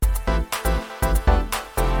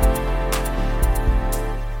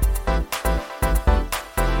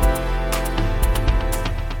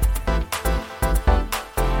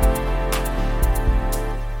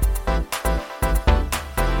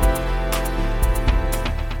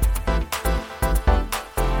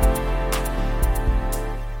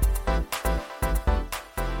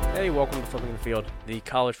welcome to Flipping the Field, the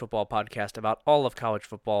college football podcast about all of college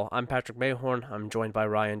football. I'm Patrick Mayhorn. I'm joined by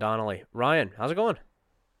Ryan Donnelly. Ryan, how's it going?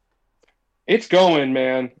 It's going,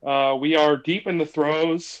 man. We are deep in the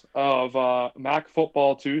throes of Mac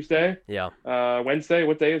Football Tuesday. Yeah, Wednesday.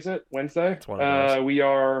 What day is it? Wednesday. it's one of those. We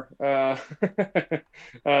are.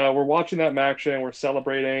 We're watching that Mac show and we're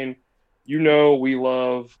celebrating. You know, we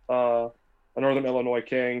love a Northern Illinois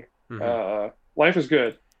King. Life is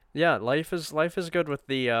good. Yeah, life is good with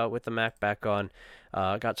the Mac back on.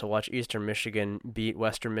 Got to watch Eastern Michigan beat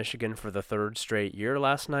Western Michigan for the third straight year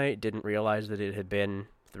last night. Didn't realize that it had been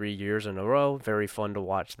 3 years in a row. Very fun to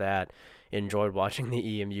watch that. Enjoyed watching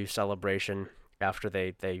the EMU celebration after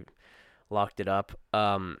they locked it up.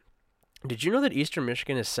 Did you know that Eastern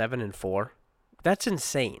Michigan is 7-4? That's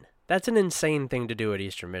insane. That's an insane thing to do at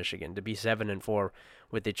Eastern Michigan, to be 7-4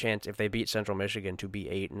 with the chance, if they beat Central Michigan, to be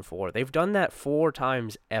 8-4. They've done that 4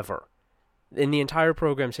 times ever. In the entire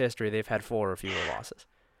program's history, they've had 4 or fewer losses.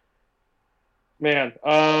 Man,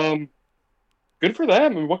 good for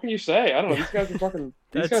them. I mean, what can you say? I don't know. These guys are fucking.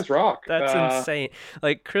 These guys rock. That's insane.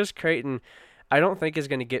 Like, Chris Creighton, I don't think is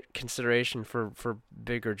going to get consideration for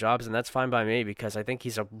bigger jobs, and that's fine by me because I think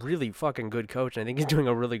he's a really fucking good coach, and I think he's doing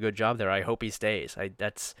a really good job there. I hope he stays.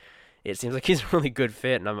 It seems like he's a really good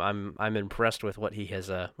fit, and I'm impressed with what he's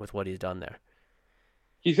done there.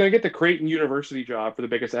 He's gonna get the Creighton University job for the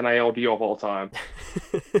biggest NIL deal of all time.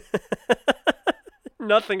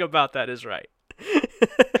 Nothing about that is right.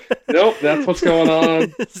 Nope, that's what's going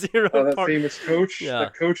on. Zero That famous coach, Yeah.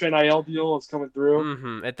 the coach NIL deal is coming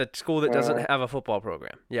through. At the school that doesn't have a football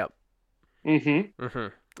program. Yep.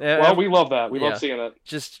 Well, we love that. We yeah. love seeing it.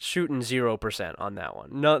 Just shooting 0% on that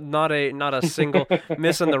one. Not a single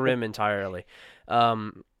missing the rim entirely.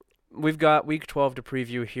 We've got Week 12 to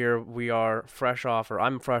preview here. I'm fresh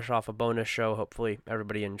off a bonus show. Hopefully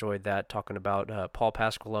everybody enjoyed that, talking about Paul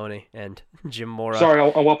Pasqualone and Jim Mora. Sorry,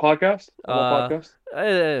 on what podcast?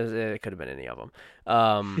 It could have been any of them.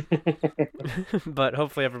 But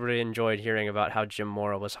hopefully everybody enjoyed hearing about how Jim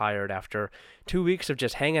Mora was hired after 2 weeks of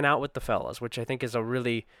just hanging out with the fellas, which I think is a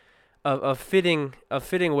really a fitting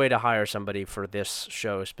way to hire somebody for this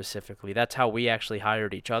show specifically. That's how we actually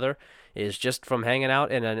hired each other, is just from hanging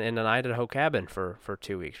out in an Idaho cabin for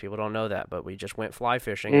 2 weeks. People don't know that, but we just went fly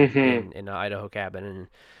fishing in an Idaho cabin and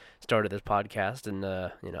started this podcast. And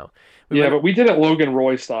but we did it Logan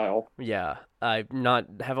Roy style. Yeah, I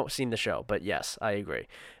haven't seen the show, but yes, I agree.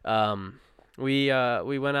 We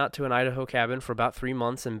went out to an Idaho cabin for about 3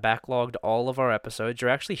 months and backlogged all of our episodes. You're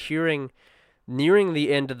actually nearing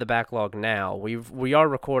the end of the backlog now. We are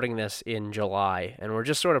recording this in July, and we're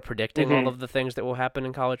just sort of predicting all of the things that will happen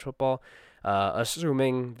in college football,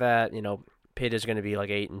 assuming that Pitt is going to be like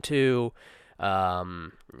 8-2.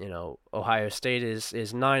 Ohio State is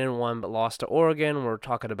 9-1 but lost to Oregon. We're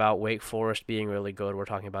talking about Wake Forest being really good. We're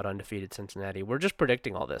talking about undefeated Cincinnati. We're just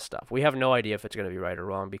predicting all this stuff. We have no idea if it's going to be right or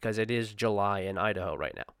wrong because it is July in Idaho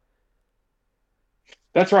right now.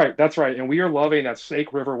 That's right. And we are loving that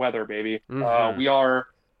Snake River weather, baby.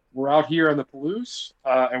 We're out here in the Palouse,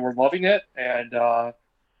 and we're loving it. And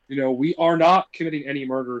we are not committing any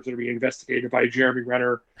murders that are being investigated by Jeremy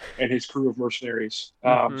Renner and his crew of mercenaries.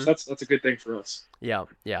 So that's a good thing for us. Yeah.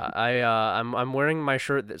 I'm wearing my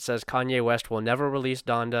shirt that says Kanye West will never release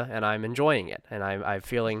Donda, and I'm enjoying it. And I'm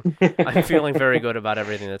feeling very good about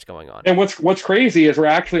everything that's going on. And what's crazy is we're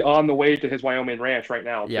actually on the way to his Wyoming ranch right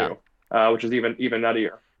now too. Which is even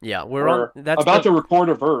nuttier. Yeah, we're about to record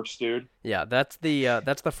a verse, dude. Yeah, that's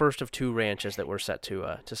the first of 2 ranches that we're set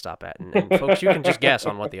to stop at, and folks, you can just guess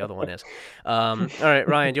on what the other one is. All right,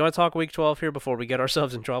 Ryan, do you want to talk Week 12 here before we get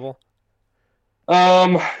ourselves in trouble?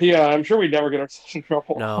 Yeah, I'm sure we'd never get ourselves in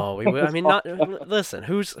trouble. No, listen,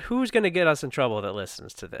 who's going to get us in trouble that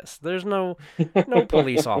listens to this? There's no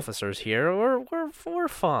police officers here. We're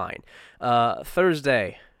fine.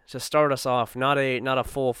 Thursday. To start us off, not a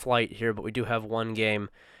full flight here, but we do have one game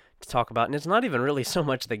to talk about, and it's not even really so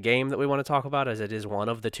much the game that we want to talk about as it is one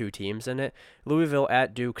of the 2 teams in it. Louisville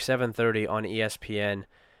at Duke, 7:30 on ESPN.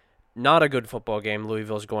 Not a good football game.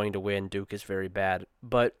 Louisville's going to win. Duke is very bad.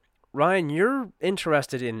 But Ryan, you're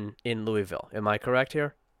interested in Louisville. Am I correct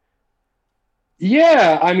here?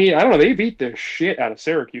 Yeah, I mean, I don't know. They beat the shit out of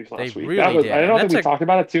Syracuse last week. Really did. I don't think we talked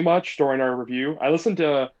about it too much during our review. I listened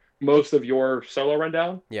to most of your solo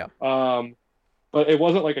rundown. Yeah. But it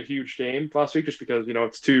wasn't like a huge game last week just because,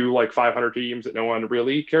 it's 2 like 500 teams that no one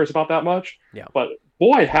really cares about that much. Yeah. But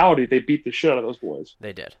boy, howdy, they beat the shit out of those boys.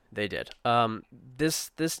 They did.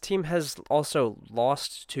 This team has also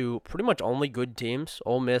lost to pretty much only good teams: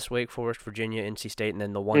 Ole Miss, Wake Forest, Virginia, NC State, and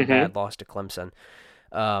then the one bad loss to Clemson.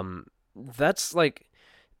 That's like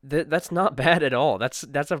That's not bad at all. That's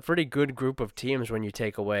a pretty good group of teams when you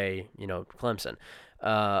take away, Clemson.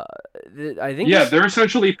 Uh, I think Yeah, this, they're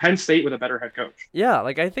essentially Penn State with a better head coach. yeah,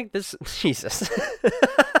 like I think this, Jesus.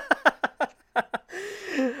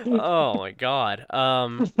 Oh my God.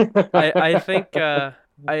 I think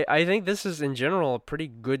I think this is in general a pretty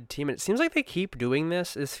good team. And it seems like they keep doing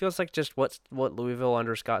this. This feels like just what Louisville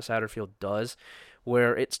under Scott Satterfield does,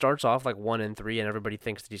 where it starts off like 1-3 and everybody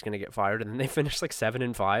thinks that he's going to get fired, and then they finish like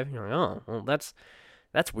 7-5. You're like, oh, well,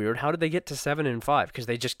 that's weird. How did they get to 7-5? Because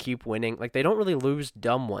they just keep winning. Like they don't really lose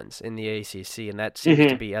dumb ones in the ACC, and that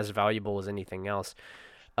seems to be as valuable as anything else.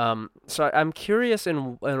 So I'm curious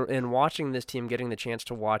in watching this team, getting the chance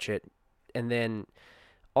to watch it, and then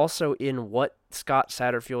also in what Scott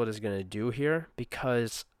Satterfield is going to do here,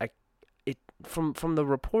 because from the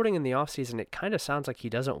reporting in the offseason, it kind of sounds like he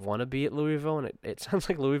doesn't want to be at Louisville, and it sounds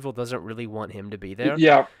like Louisville doesn't really want him to be there.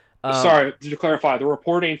 Yeah. Sorry, to clarify, the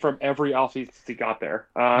reporting from every offseason he got there.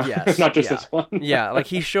 Yes, not just this one. Yeah, like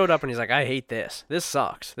he showed up and he's like, I hate this. This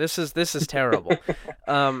sucks. This is terrible.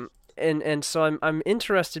 And so I'm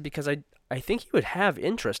interested because I think he would have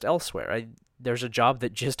interest elsewhere. There's a job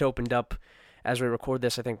that just opened up as we record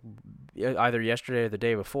this, I think either yesterday or the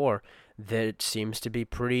day before, that seems to be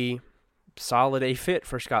pretty solid a fit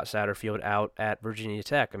for Scott Satterfield out at Virginia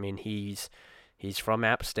Tech. I mean, he's from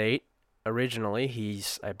App State originally.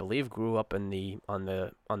 I believe grew up on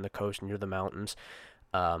the coast near the mountains.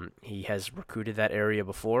 He has recruited that area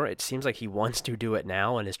before. It seems like he wants to do it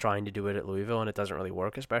now and is trying to do it at Louisville, and it doesn't really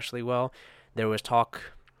work especially well. There was talk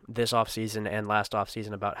this offseason and last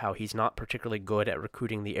offseason about how he's not particularly good at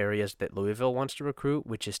recruiting the areas that Louisville wants to recruit,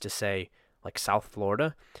 which is to say, like South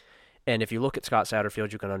Florida. And if you look at Scott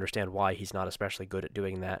Satterfield, you can understand why he's not especially good at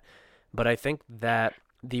doing that. But I think that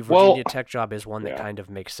the Virginia Tech job is one that kind of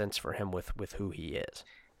makes sense for him with who he is.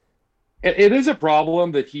 It is a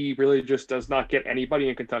problem that he really just does not get anybody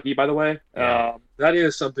in Kentucky, by the way. Yeah. That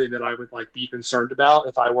is something that I would be concerned about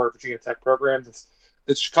if I were a Virginia Tech program.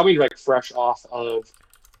 It's coming fresh off of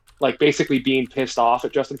basically being pissed off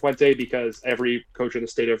at Justin Fuente because every coach in the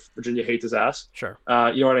state of Virginia hates his ass. Sure.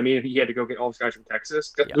 You know what I mean? He had to go get all these guys from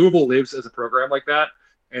Texas. Yeah. Louisville lives as a program like that.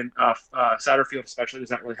 And Satterfield especially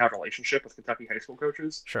does not really have a relationship with Kentucky high school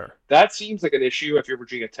coaches. Sure. That seems like an issue if you're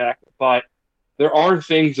Virginia Tech, but there are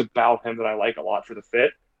things about him that I like a lot for the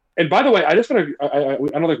fit. And by the way, I just want to I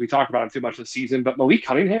don't think we talked about him too much this season, but Malik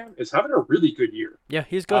Cunningham is having a really good year. Yeah,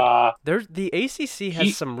 he's good. The ACC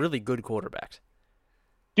has some really good quarterbacks.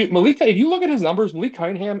 Dude, if you look at his numbers, Malik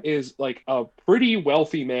Cunningham is like a pretty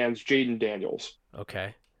wealthy man's Jaden Daniels.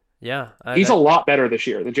 Okay. Yeah. He's a lot better this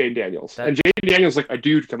year than Jaden Daniels. And Jaden Daniels is like a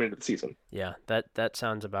dude coming into the season. Yeah, that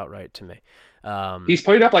sounds about right to me. He's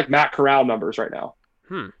putting up like Matt Corral numbers right now.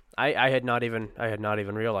 I had not even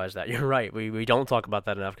realized that. You're right. We don't talk about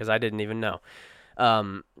that enough because I didn't even know.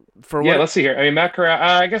 Let's see here. I mean, Matt Corral.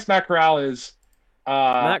 I guess Matt Corral is.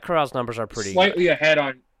 Matt Corral's numbers are pretty slightly good. ahead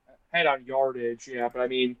on yardage. Yeah, but I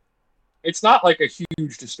mean, it's not like a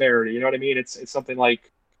huge disparity. You know what I mean? It's something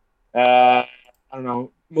like, I don't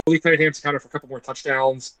know. Malik Cunningham's accounted for a couple more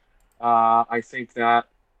touchdowns. I think that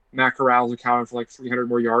Matt Corral's accounted for like 300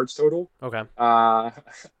 more yards total. Okay. I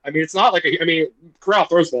mean, it's not like Corral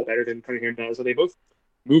throws the ball better than Cunningham does, so they both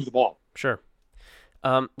move the ball. Sure.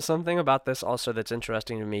 Something about this also that's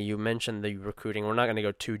interesting to me. You mentioned the recruiting. We're not going to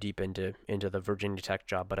go too deep into the Virginia Tech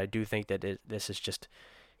job, but I do think that this is just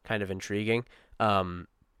kind of intriguing.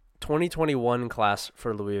 2021 class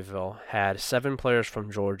for Louisville had 7 players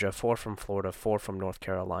from Georgia, 4 from Florida, 4 from North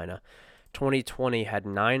Carolina. 2020 had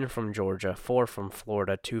 9 from Georgia, 4 from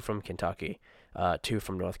Florida, 2 from Kentucky, 2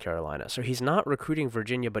 from North Carolina. So he's not recruiting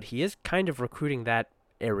Virginia, but he is kind of recruiting that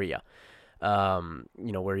area.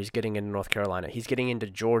 Where he's getting into North Carolina. He's getting into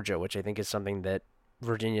Georgia, which I think is something that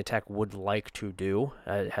Virginia Tech would like to do,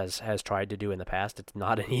 has tried to do in the past. It's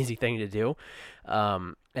not an easy thing to do.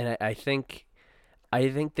 And I think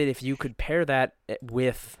that if you could pair that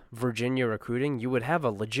with Virginia recruiting, you would have a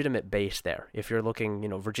legitimate base there. If you're looking,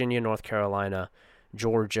 Virginia, North Carolina,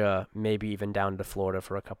 Georgia, maybe even down to Florida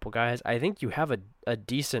for a couple guys, I think you have a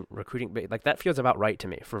decent recruiting base. Like that feels about right to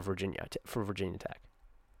me for Virginia Tech.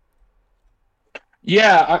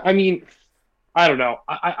 Yeah, I mean, I don't know.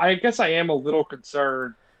 I guess I am a little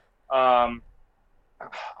concerned. I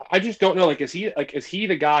just don't know. Is he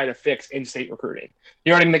the guy to fix in-state recruiting?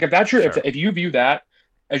 You know what I mean? If that's your, Sure. if you view that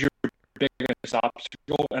as your biggest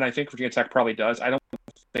obstacle, and I think Virginia Tech probably does. I don't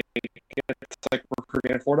think it's like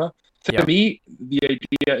recruiting in Florida. To me, the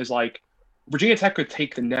idea is Virginia Tech could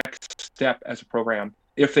take the next step as a program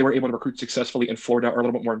if they were able to recruit successfully in Florida or a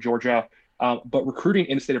little bit more in Georgia. But recruiting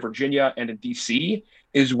in the state of Virginia and in DC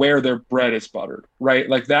is where their bread is buttered, right?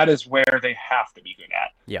 Like that is where they have to be good at.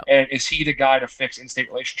 Yeah. And is he the guy to fix in-state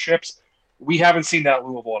relationships? We haven't seen that at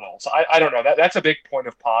Louisville at all. So I don't know. That's a big point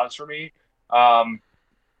of pause for me.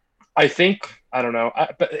 I think I don't know,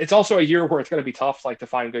 but it's also a year where it's going to be tough, like to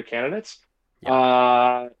find good candidates.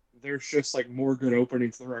 Yeah. There's just like more good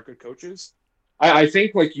openings than there are good coaches. I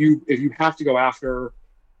think like if you have to go after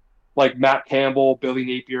like Matt Campbell, Billy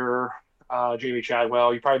Napier, Jamie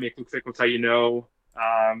Chadwell, you probably make Luke Fickell tell you no.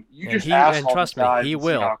 You and just he, ask and all trust these guys me, he and see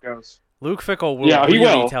will. how it goes. Luke Fickell will he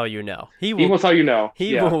really will. tell you no. He will tell you no.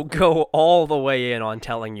 He will go all the way in on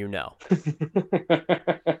telling you no.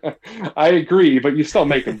 I agree, but you still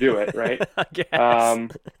make him do it, right? I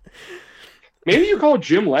guess. Maybe you call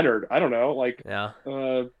Jim Leonard. I don't know, like yeah.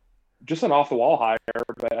 Just an off-the-wall hire,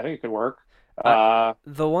 but I think it could work.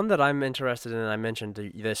 The one that I'm interested in, and I mentioned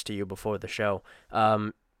this to you before the show,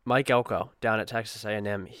 Mike Elko down at Texas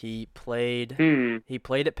A&M. He played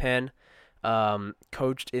at Penn,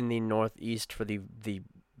 coached in the Northeast for the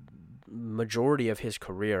majority of his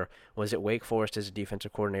career, was at Wake Forest as a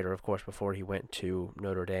defensive coordinator, of course, before he went to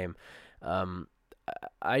Notre Dame.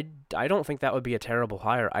 I don't think that would be a terrible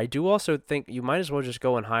hire. I do also think you might as well just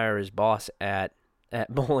go and hire his boss at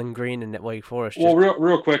Bowling Green and at Wake Forest. Well,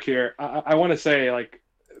 real quick here, I want to say like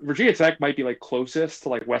Virginia Tech might be like closest to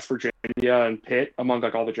like West Virginia and Pitt among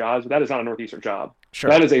like all the jobs, but that is not a Northeastern job. Sure,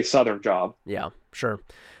 that is a Southern job. Yeah, sure.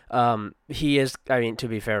 He is. I mean, to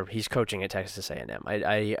be fair, he's coaching at Texas A&M.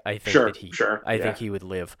 I think think he would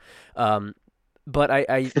live. But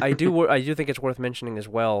I do think it's worth mentioning as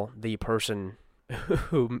well the person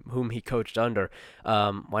whom he coached under.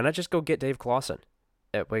 Why not just go get Dave Clawson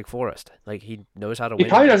at Wake Forest? Like he knows how to win. He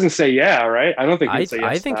probably doesn't say yeah, right? I don't think he'd say yes.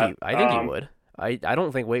 I think he would. I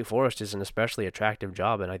don't think Wake Forest is an especially attractive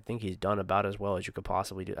job, and I think he's done about as well as you could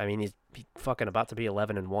possibly do. I mean, he's fucking about to be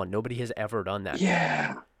 11-1. Nobody has ever done that.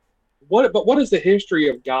 Yeah. What is the history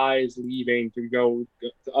of guys leaving to go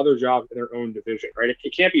to other jobs in their own division, right?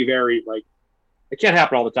 It can't be very like it can't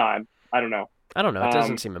happen all the time. I don't know. It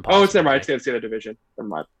doesn't seem impossible. Oh, it's never mind. It's the other division. Never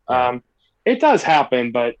mind. Yeah. It does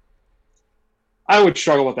happen, but I would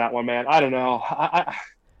struggle with that one, man. I don't know.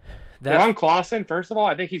 If I'm Clawson, first of all,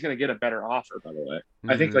 I think he's going to get a better offer, by the way.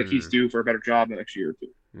 I think like he's due for a better job the next year or two.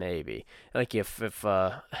 Maybe. Like if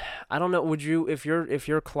I don't know, would you if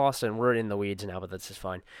you're Clawson, we're in the weeds now, but this is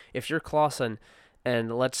fine. If you're Clawson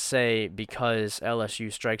and let's say because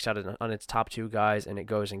LSU strikes out on its top two guys and it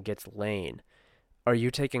goes and gets Lane, are you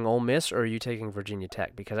taking Ole Miss or are you taking Virginia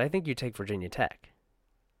Tech? Because I think you take Virginia Tech.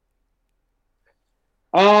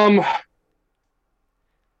 Hold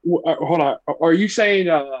on. Are you saying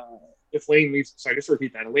if Lane leaves? Sorry, just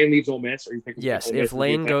repeat that. If Lane leaves Ole Miss, or you think? Yes. If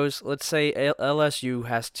Lane goes, let's say LSU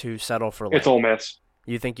has to settle for Lane. It's Ole Miss.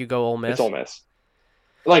 You think you go Ole Miss? It's Ole Miss.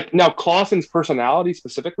 Like now, Clawson's personality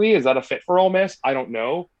specifically, is that a fit for Ole Miss? I don't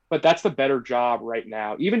know, but that's the better job right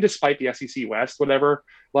now, even despite the SEC West, whatever.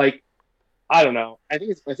 Like, I don't know. I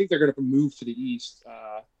think they're going to move to the East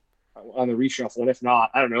on the reshuffle, and if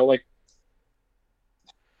not, I don't know. Like,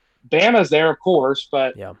 Bama's there, of course,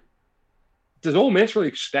 but yeah. Does Ole Miss really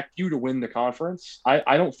expect you to win the conference?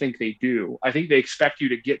 I don't think they do. I think they expect you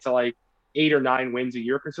to get to like 8 or 9 wins a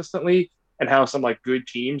year consistently and have some like good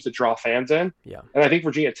teams that draw fans in. Yeah. And I think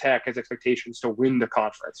Virginia Tech has expectations to win the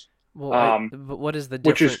conference. Well, but what is the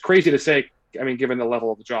difference? Which is crazy to say, I mean, given the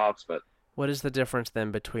level of the jobs, but what is the difference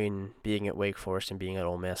then between being at Wake Forest and being at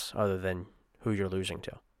Ole Miss, other than who you're losing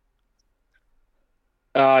to?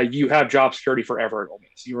 You have job security forever at Ole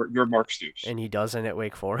Miss. You're Mark Stoops, and he doesn't at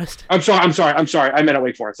Wake Forest. I'm sorry. I meant at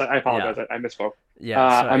Wake Forest. I apologize. Yeah. I misspoke. Yeah,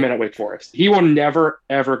 I meant at Wake Forest. He will never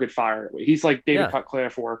ever get fired. He's like David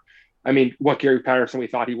Cutcliffe, or I mean, what Gary Patterson we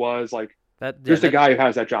thought he was like. Just a guy who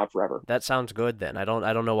has that job forever. That sounds good. Then I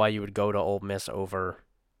don't know why you would go to Ole Miss over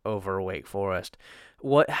Wake Forest.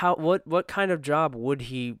 What kind of job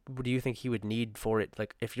do you think he would need for it?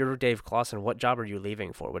 Like if you're Dave Clawson, what job are you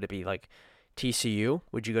leaving for? Would it be like TCU?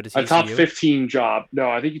 Would you go to TCU? A top 15 job? No,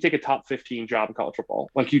 I think you take a top 15 job in college football.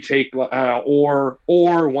 Like you take or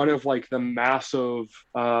one of like the massive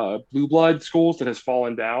blue blood schools that has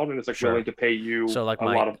fallen down and it's like willing to pay you like a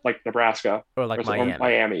lot of like Nebraska or like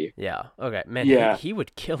Miami. Yeah. Okay. Man, he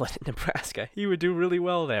would kill it in Nebraska. He would do really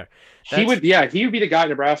well there. He would be the guy in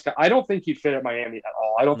Nebraska. I don't think he'd fit at Miami at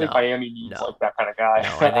all. I don't think Miami needs like that kind of guy.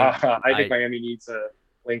 No, I think Miami needs a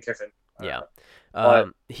Lane Kiffin. Yeah.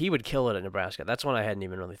 He would kill it at Nebraska. That's one I hadn't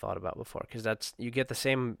even really thought about before, because you get the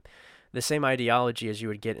same ideology as you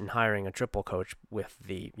would get in hiring a triple coach with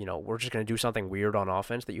the, we're just going to do something weird on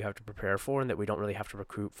offense that you have to prepare for and that we don't really have to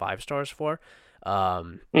recruit 5 stars for.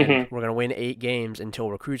 And we're going to win 8 games until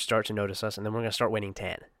recruits start to notice us, and then we're going to start winning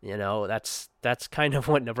 10. That's kind of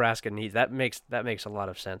what Nebraska needs. That makes a lot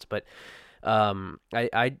of sense. But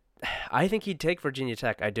I think he'd take Virginia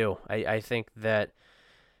Tech. I do. I think that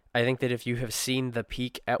if you have seen the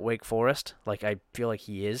peak at Wake Forest, like I feel like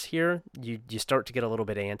he is here, you start to get a little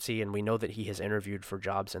bit antsy, and we know that he has interviewed for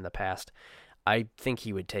jobs in the past. I think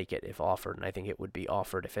he would take it if offered, and I think it would be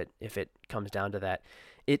offered if it comes down to that.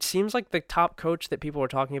 It seems like the top coach that people are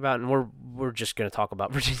talking about, and we're just going to talk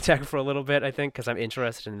about Virginia Tech for a little bit, I think, because I'm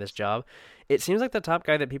interested in this job. It seems like the top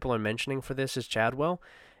guy that people are mentioning for this is Chadwell,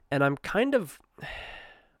 and I'm kind of,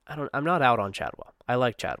 I'm not out on Chadwell. I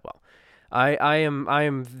like Chadwell. I'm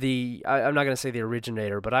not going to say the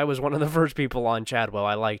originator, but I was one of the first people on Chadwell.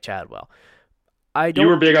 I like Chadwell. You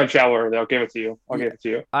were big on Chadwell. I'll give it to you. Give it to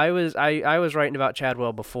you. I was writing about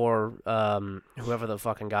Chadwell before whoever the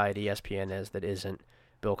fucking guy at ESPN is that isn't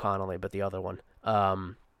Bill Connolly, but the other one.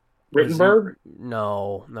 Rittenberg?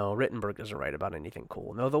 No, Rittenberg doesn't write about anything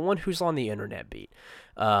cool. No, the one who's on the internet beat.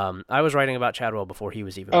 I was writing about Chadwell before he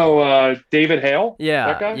was even born. David Hale? Yeah,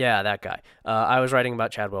 that guy? Yeah, that guy. I was writing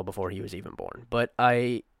about Chadwell before he was even born. But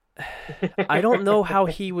I don't know how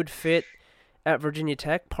he would fit at Virginia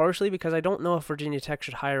Tech, partially because I don't know if Virginia Tech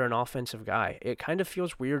should hire an offensive guy. It kind of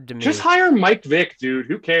feels weird to me. Just hire Mike Vick, dude.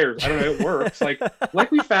 Who cares? I don't know. It works. like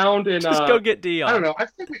we found in... Just go get Dion. I don't know. I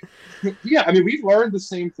think we've learned the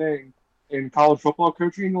same thing in college football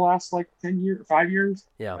coaching in the last 5 years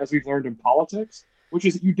as we've learned in politics, which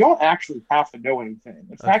is you don't actually have to know anything.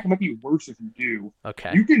 In fact, it might be worse if you do.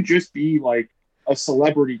 Okay. You can just be like a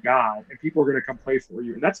celebrity guy and people are going to come play for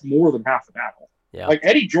you. And that's more than half the battle. Yeah. Like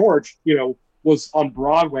Eddie George, was on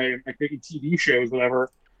Broadway and making TV shows,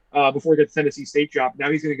 whatever, before he got the Tennessee State job.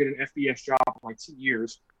 Now he's going to get an FBS job for 2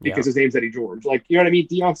 years because his name's Eddie George. You know what I mean?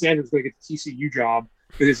 Deion Sanders is going to get the TCU job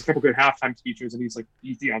because there's a couple good halftime speeches and he's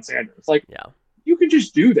Deion Sanders. You can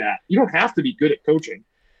just do that. You don't have to be good at coaching.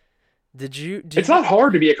 It's not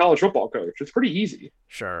hard to be a college football coach. It's pretty easy.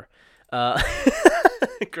 Sure.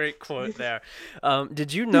 Great quote there.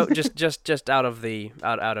 Did you know, just out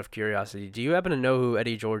of curiosity, do you happen to know who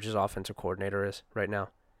Eddie George's offensive coordinator is right now?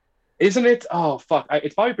 Isn't it? Oh fuck!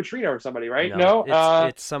 It's probably Petrino or somebody, right? No,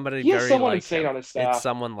 it's somebody. He has very someone like insane him. on his staff. It's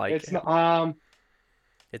someone like it's him. Not,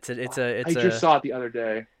 I just saw it the other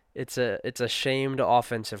day. It's a shamed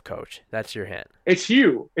offensive coach. That's your hint. It's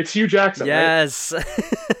Hugh. It's Hugh Jackson. Yes. Right?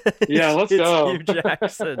 Yeah, let's go. Hugh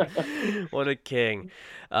Jackson. What a king.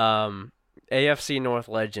 AFC North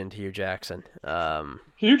legend Hugh Jackson.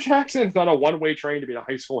 Hugh Jackson's not a one-way train to be a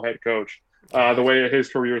high school head coach. The way his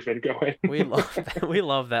career's been going. We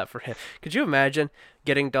love that for him. Could you imagine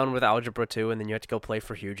getting done with Algebra 2 and then you have to go play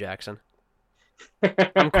for Hugh Jackson?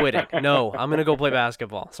 I'm quitting. No, I'm going to go play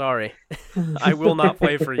basketball. Sorry. I will not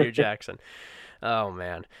play for Hugh Jackson. Oh,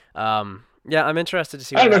 man. Yeah, I'm interested to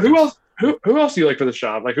see what happens. Who else who else do you like for this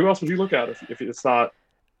job? Who else would you look at if it's not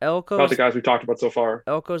about the guys we talked about so far?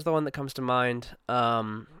 Elko's the one that comes to mind.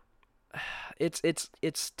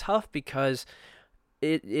 It's tough because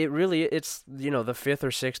it really it's the 5th or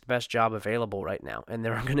 6th best job available right now, and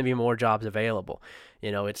there are going to be more jobs available.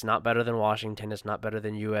 It's not better than Washington, it's not better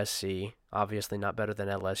than USC, obviously not better than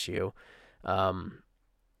LSU.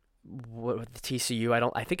 With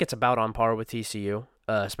TCU, I think it's about on par with TCU,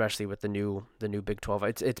 especially with the new Big 12.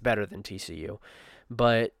 It's better than TCU,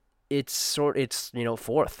 but it's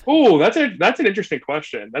 4th. Oh, that's an interesting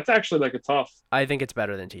question. That's actually a tough. I think it's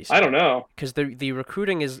better than TCU. I don't know, because the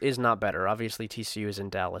recruiting is not better. Obviously, TCU is in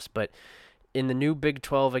Dallas, but in the new Big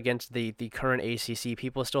 12 against the current ACC,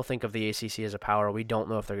 people still think of the ACC as a power. We don't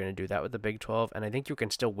know if they're going to do that with the Big 12, and I think you can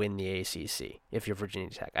still win the ACC if you're Virginia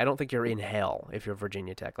Tech. I don't think you're in hell if you're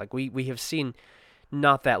Virginia Tech. We have seen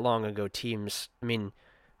not that long ago teams. I mean,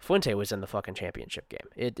 Fuente was in the fucking championship game.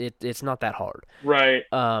 It's not that hard, right?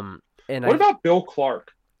 And what about Bill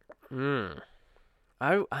Clark?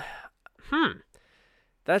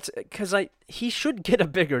 That's because he should get a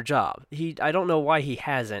bigger job. I don't know why he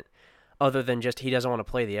hasn't. Other than just he doesn't want to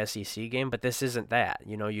play the SEC game, but this isn't that.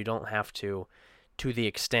 You don't have to the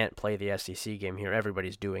extent, play the SEC game here.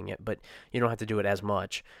 Everybody's doing it, but you don't have to do it as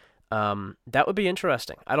much. That would be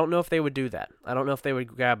interesting. I don't know if they would do that. I don't know if they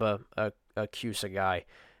would grab a CUSA guy.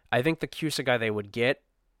 I think the CUSA guy they would get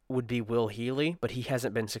would be Will Healy, but he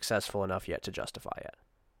hasn't been successful enough yet to justify it.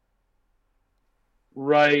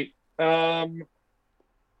 Right. I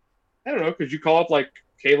don't know. Could you call up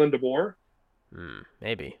Kalen DeBoer?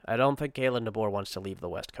 Maybe. I don't think Kalen DeBoer wants to leave the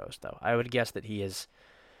West Coast, though. I would guess that he is,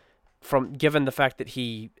 given the fact that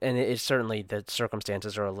and it's certainly the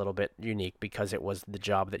circumstances are a little bit unique because it was the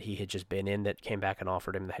job that he had just been in that came back and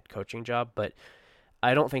offered him the head coaching job, but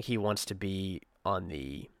I don't think he wants to be on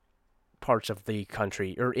the parts of the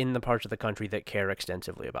country, or in the parts of the country that care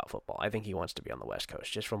extensively about football. I think he wants to be on the West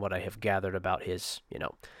Coast, just from what I have gathered about his,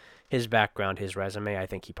 his background, his resume. I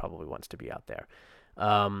think he probably wants to be out there.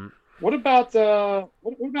 What about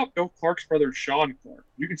Bill Clark's brother, Sean Clark?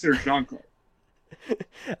 You consider Sean Clark?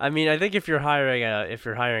 I mean, I think if you're hiring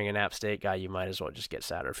an App State guy, you might as well just get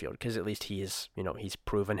Satterfield, because at least he's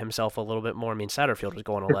proven himself a little bit more. I mean, Satterfield was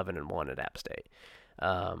going 11-1 at App State.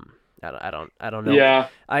 I don't know. Yeah.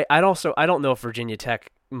 I don't know if Virginia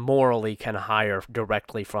Tech morally can hire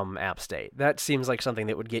directly from App State. That seems like something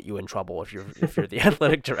that would get you in trouble if you're the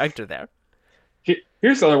athletic director there.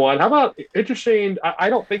 Here's the other one. How about interesting? I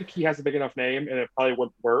don't think he has a big enough name, and it probably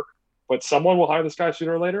wouldn't work. But someone will hire this guy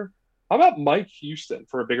sooner or later. How about Mike Houston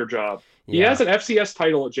for a bigger job? Yeah. He has an FCS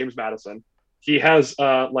title at James Madison. He has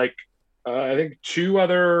I think two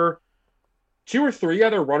or three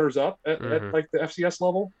other runners up at like the FCS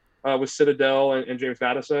level with Citadel and James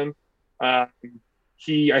Madison.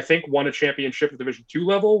 He, I think, won a championship at Division II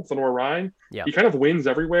level with Lenore Ryan. Yeah. He kind of wins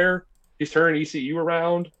everywhere. He's turning ECU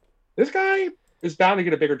around. This guy is bound to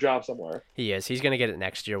get a bigger job somewhere. He is. He's going to get it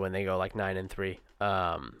next year when they go like 9-3.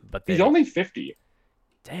 But he's only 50.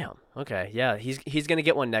 Damn. Okay. Yeah. He's going to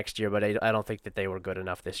get one next year, but I don't think that they were good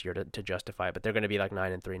enough this year to justify it. But they're going to be like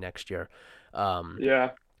 9-3 next year. Yeah.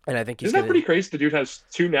 And I think isn't that pretty crazy? The dude has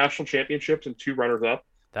 2 national championships and 2 runners up,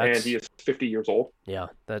 and he is 50 years old. Yeah.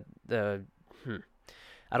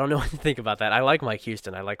 I don't know what to think about that. I like Mike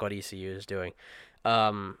Houston. I like what ECU is doing.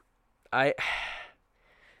 I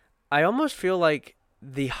almost feel like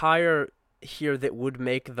the hire here that would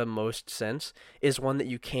make the most sense is one that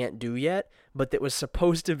you can't do yet, but that was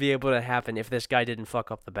supposed to be able to happen if this guy didn't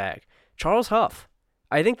fuck up the bag. Charles Huff.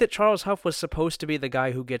 I think that Charles Huff was supposed to be the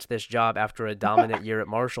guy who gets this job after a dominant year at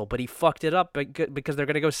Marshall, but he fucked it up because they're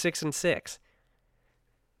going to go 6-6.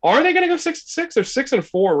 Are they going to go 6-6? They're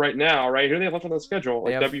 6-4 right now, right? Who do they have left on the schedule?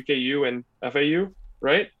 Like WKU and FAU,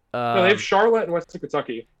 right? No, they have Charlotte and Western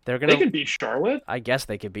Kentucky. They can beat Charlotte. I guess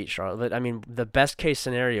they could beat Charlotte. I mean, the best case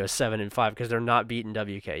scenario is 7-5 because they're not beating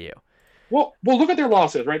WKU. Well, look at their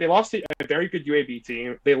losses, right? They lost to a very good UAB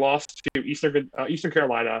team. They lost to Eastern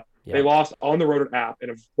Carolina. Yeah. They lost on the road at App in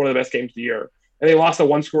one of the best games of the year. And they lost a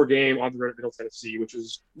 1-score game on the road at Middle Tennessee, which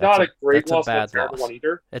is not a great loss, but a terrible one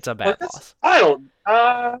either. It's a bad loss. I don't.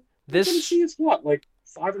 Tennessee is what, like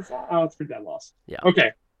 5-5? Oh, it's a pretty bad loss. Yeah.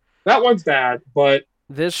 Okay, that one's bad, but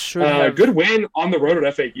this should have good win on the road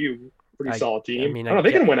at FAU. Pretty solid team. I mean,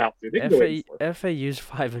 they can win out too. They can go FAU's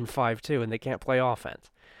 5-5 too, and they can't play offense.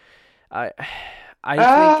 I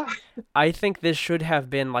think this should have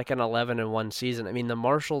been like an 11-1 season. I mean, the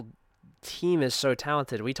Marshall team is so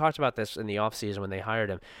talented. We talked about this in the offseason when they hired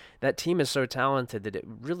him. That team is so talented that it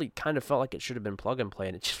really kind of felt like it should have been plug and play,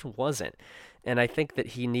 and it just wasn't. And I think that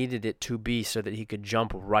he needed it to be so that he could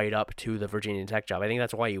jump right up to the Virginia Tech job. I think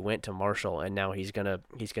that's why he went to Marshall, and now he's gonna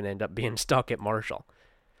end up being stuck at Marshall.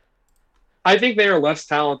 I think they are less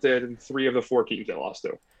talented than 3 of the 4 teams they lost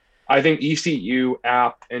to. I think ECU,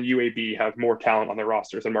 App, and UAB have more talent on their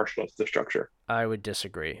rosters than Marshall does to structure. I would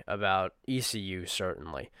disagree about ECU,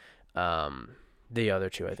 certainly. The other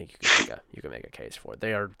 2, I think you can make a case for.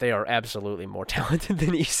 They are absolutely more talented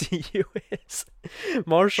than ECU is.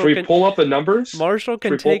 Marshall. Should we pull up the numbers? Marshall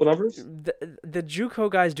can take the numbers. The JUCO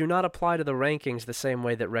guys do not apply to the rankings the same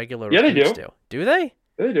way that regular recruits do. Do they?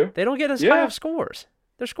 Yeah, they do. They don't get as high of scores.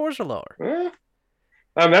 Their scores are lower.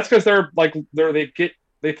 That's because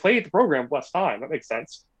they play at the program less time. That makes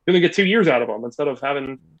sense. You only get 2 years out of them instead of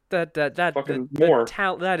having more.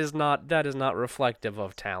 That is not reflective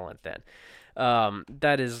of talent. Then,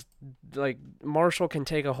 that is like Marshall can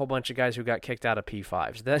take a whole bunch of guys who got kicked out of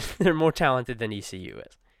P5s. They're more talented than ECU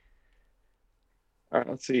is. All right,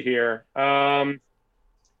 let's see here.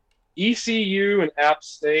 ECU and App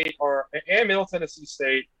State and Middle Tennessee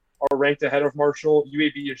State are ranked ahead of Marshall.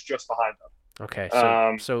 UAB is just behind them. Okay,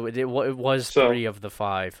 so it was 3 of the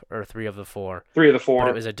 5 or 3 of the 4. 3 of the 4. But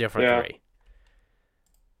it was a different 3.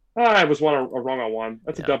 I was wrong on one.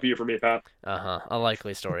 That's a W for me, Pat. A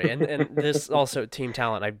likely story. And this also team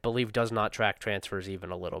talent, I believe, does not track transfers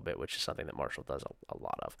even a little bit, which is something that Marshall does a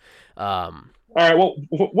lot of. All right, well,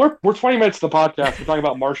 we're 20 minutes to the podcast. We're talking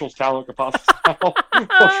about Marshall's talent capacity. We'll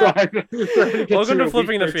try to get Welcome to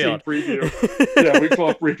Flipping the Field. Preview. Yeah, week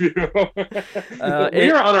 12 preview.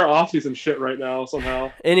 We are on our off-season shit right now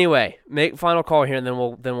somehow. Anyway, make final call here, and then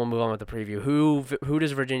we'll move on with the preview. Who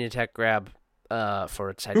does Virginia Tech grab for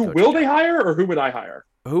its head coach? Who will they hire, or who would I hire?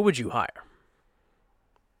 Who would you hire?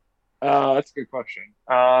 That's a good question.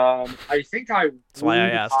 I think I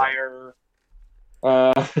would hire.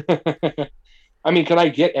 I mean, can I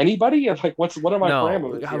get anybody? Like, what are my No,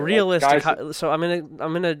 parameters here? realistic. Like, guys, So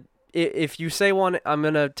if you say one, I'm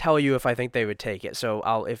gonna tell you if I think they would take it.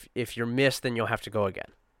 So if you're missed, then you'll have to go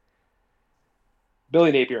again.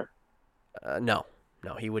 Billy Napier. No,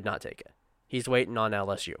 he would not take it. He's waiting on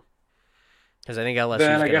LSU because I think LSU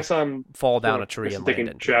Then is I gonna guess I'm fall down a tree and land thinking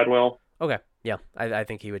into it. Chadwell. Okay, yeah, I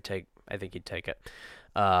think he would take. I think he'd take it,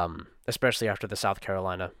 especially after the South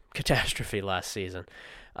Carolina catastrophe last season.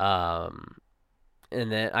 And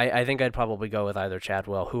then I think I'd probably go with either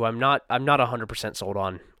Chadwell, who I'm not 100% sold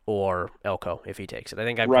on, or Elko if he takes it. I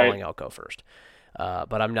think I'm calling Elko first.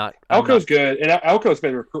 But I'm not. Elko's good, and Elko's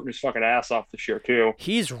been recruiting his fucking ass off this year too.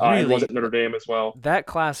 He's really was at Notre Dame as well. That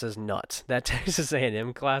class is nuts. That Texas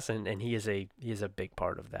A&M class, and he is a big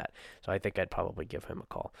part of that. So I think I'd probably give him a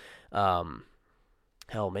call.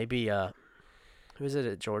 Hell, maybe who is it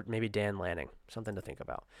at Georgia? Maybe Dan Lanning. Something to think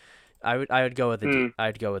about. I would go with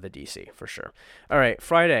I'd go with the DC for sure. All right,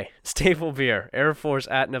 Friday, Staple Beer, Air Force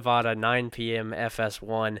at Nevada, 9 p.m.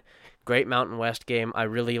 FS1. Great Mountain West game. I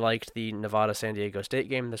really liked the Nevada-San Diego State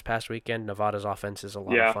game this past weekend. Nevada's offense is a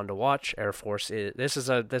lot of fun to watch. Air Force this is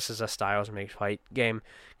a styles make fight game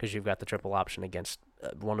because you've got the triple option against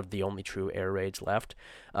one of the only true air raids left.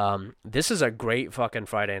 This is a great fucking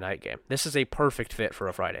Friday night game. This is a perfect fit for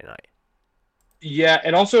a Friday night. Yeah,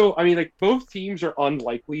 and also, I mean, like, both teams are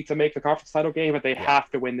unlikely to make the conference title game, but they have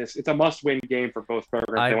to win this. It's a must-win game for both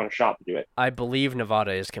programs. They want a shot to do it. I believe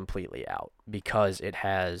Nevada is completely out because it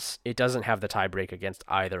doesn't have the tiebreak against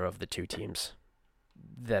either of the two teams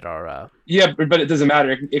that are. Yeah, but it doesn't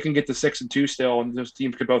matter. It can get to 6-2 still, and those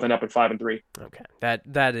teams could both end up at 5-3. Okay,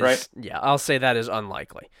 that is right? Yeah. I'll say that is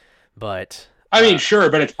unlikely, but. I mean, sure,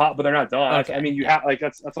 but but they're not done. Okay. I mean, you have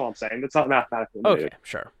that's all I'm saying. That's not mathematically. Okay,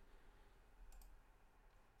 sure.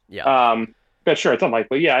 Yeah. But sure, it's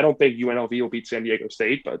unlikely. Yeah, I don't think UNLV will beat San Diego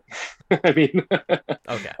State, but I mean,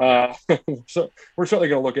 okay. So we're certainly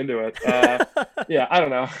going to look into it. Yeah, I don't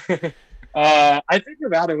know. I think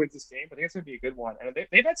Nevada wins this game. I think it's going to be a good one. And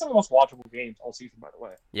they've had some of the most watchable games all season, by the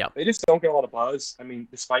way. Yeah. They just don't get a lot of buzz. I mean,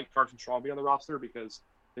 despite Carson Strong being on the roster, because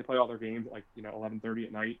they play all their games at 11:30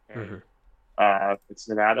 at night, and it's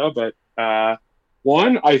Nevada. But I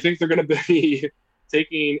think they're going to be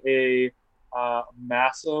taking a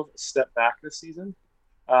massive step back this season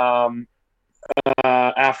after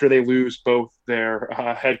they lose both their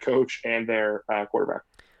head coach and their quarterback.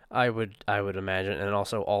 I would imagine, and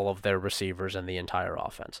also all of their receivers and the entire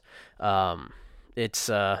offense. It's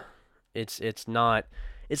not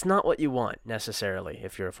what you want necessarily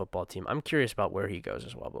if you're a football team. I'm curious about where he goes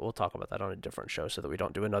as well, but we'll talk about that on a different show so that we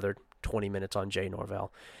don't do another 20 minutes on Jay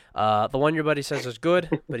Norvell. The one your buddy says is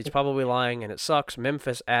good, but he's probably lying, and it sucks.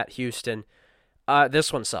 Memphis at Houston.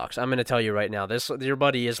 This one sucks. I'm going to tell you right now. Your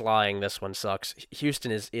buddy is lying. This one sucks.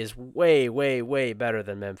 Houston is way, way, way better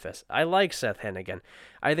than Memphis. I like Seth Hennigan.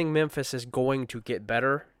 I think Memphis is going to get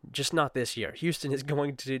better, just not this year. Houston is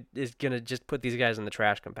going to just put these guys in the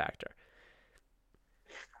trash compactor.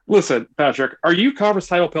 Listen, Patrick, are you conference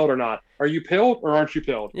title pilled or not? Are you pilled or aren't you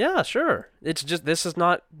pilled? Yeah, sure. It's just Memphis is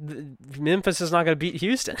not going to beat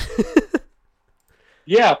Houston.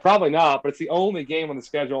 Yeah, probably not, but it's the only game on the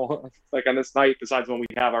schedule, like on this night, besides one we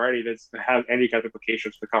have already, that has any kind of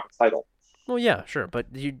implications for the conference title. Well, yeah, sure, but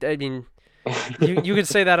you you could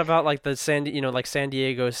say that about like San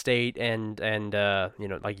Diego State and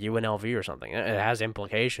like UNLV or something. It has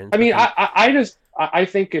implications. I mean, I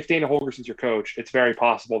think if Dana Holgerson's your coach, it's very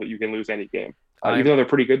possible that you can lose any game. Even though they're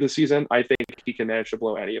pretty good this season, I think he can manage to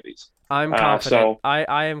blow any of these. I'm confident.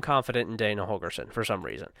 I am confident in Dana Holgorsen for some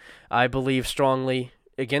reason. I believe strongly,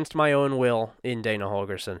 against my own will, in Dana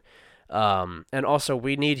Holgorsen. And also,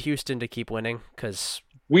 we need Houston to keep winning because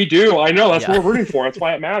we do. I know. That's what we're rooting for. That's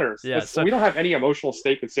why it matters. Yeah, we don't have any emotional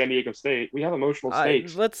stake with San Diego State. We have emotional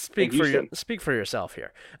stakes. Let's speak for yourself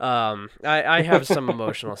here. I have some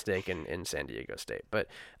emotional stake in San Diego State, but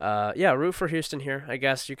root for Houston here. I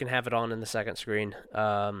guess you can have it on in the second screen.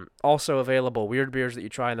 Also available, weird beers that you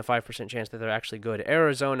try and the 5% chance that they're actually good.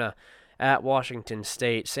 Arizona at Washington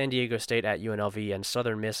State, San Diego State at UNLV, and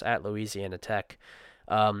Southern Miss at Louisiana Tech.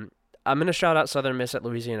 I'm going to shout out Southern Miss at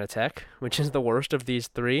Louisiana Tech, which is the worst of these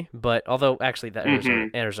three. But although actually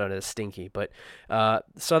Arizona is stinky, but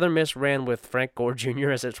Southern Miss ran with Frank Gore Jr.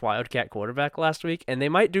 as its Wildcat quarterback last week, and they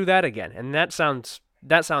might do that again. And that sounds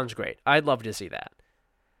great. I'd love to see that.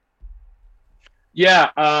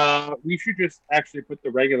 Yeah, we should just actually put the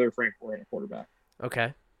regular Frank Gore in a quarterback.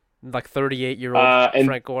 Okay, like 38-year-old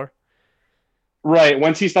Frank Gore. Right.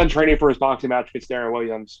 Once he's done training for his boxing match against Darren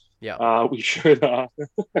Williams, we should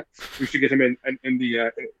get him in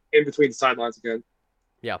between the sidelines again.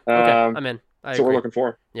 Yeah. Okay. I'm in. I That's what we're agree. looking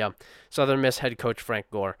for. Yeah, Southern Miss head coach Frank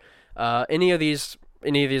Gore. Any of these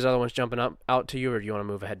other ones jumping up out to you, or do you want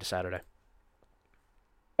to move ahead to Saturday?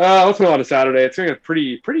 Let's go on to Saturday. It's gonna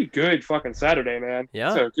be a pretty good fucking Saturday, man. It's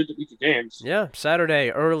Yeah, a good week of games. yeah. Saturday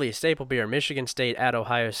early Staple Beer, Michigan State at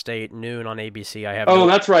Ohio State, noon on ABC. I have Oh, no.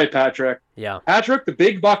 that's right, Patrick. Yeah. Patrick, the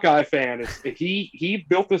big Buckeye fan, he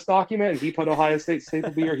built this document and he put Ohio State staple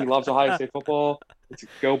beer. He loves Ohio State football. It's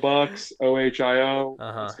Go Bucks, OHIO.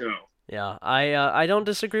 Uh huh. Let's go. Yeah, I don't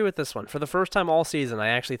disagree with this one. For the first time all season, I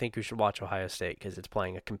actually think you should watch Ohio State because it's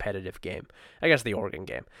playing a competitive game. I guess the Oregon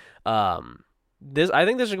game. I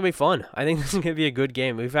think this is gonna be fun. I think this is gonna be a good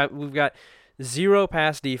game. We've got zero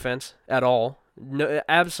pass defense at all. No,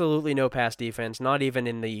 absolutely no pass defense. Not even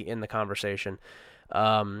in the conversation.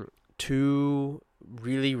 Two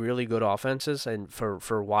really really good offenses, and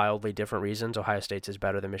for wildly different reasons. Ohio State's is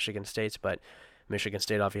better than Michigan State's, but Michigan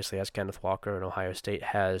State obviously has Kenneth Walker, and Ohio State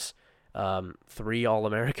has three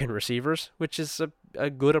All-American receivers, which is a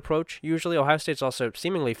good approach. Usually, Ohio State's also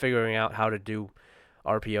seemingly figuring out how to do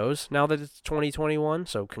RPOs now that it's 2021.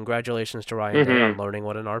 So congratulations to Ryan Day on learning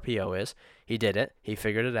what an RPO is. He did it. He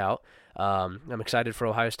figured it out. I'm excited for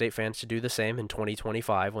Ohio State fans to do the same in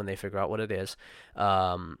 2025 when they figure out what it is.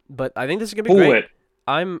 But I think this is gonna be great.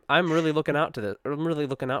 I'm really looking out to this. I'm really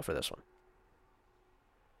looking out for this one.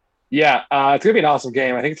 Yeah, it's gonna be an awesome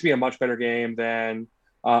game. I think it's gonna be a much better game than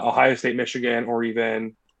Ohio State, Michigan, or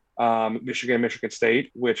even Michigan State,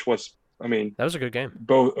 which was, I mean, that was a good game.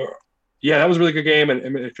 Both. Yeah, that was a really good game, and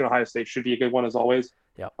Michigan Ohio State should be a good one as always.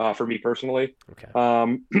 Yeah. For me personally.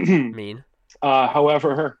 Okay. Mean.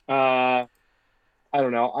 However, I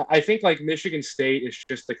don't know. I think like Michigan State is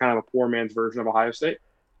just the kind of a poor man's version of Ohio State.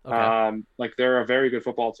 Okay. Like they're a very good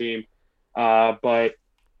football team, but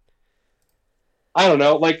I don't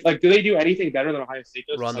know. Like do they do anything better than Ohio State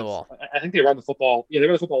does? Run the ball. I think they run the football. Yeah, they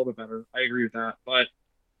run the football a little bit better. I agree with that, but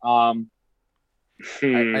I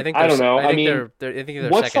think I don't know. I think their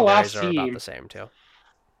secondaries are about the same too.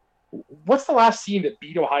 What's the last team that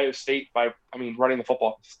beat Ohio State by, running the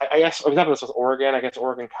football? I guess this was Oregon. I guess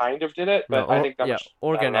Oregon kind of did it, but I think that was,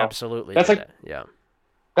 Oregon absolutely that's did like, it. Yeah.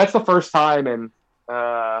 That's the first time in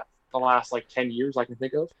the last like 10 years I can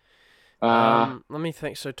think of. Let me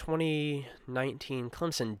think. So 2019,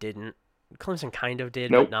 Clemson didn't. Clemson kind of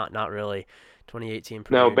did, nope. but not really. 2018,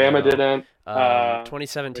 Purdue, no, Bama didn't.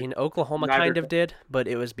 2017, Oklahoma kind of did, but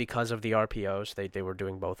it was because of the RPOs. They were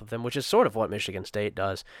doing both of them, which is sort of what Michigan State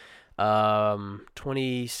does.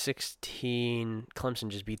 2016, Clemson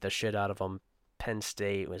just beat the shit out of them. Penn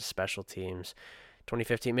State was special teams.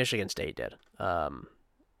 2015, Michigan State did.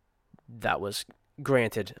 That was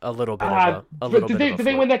granted a little bit of a little bit. Did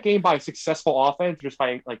they win that game by successful offense, or just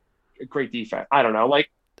by like a great defense? I don't know. Like,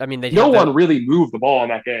 I mean, no one really moved the ball in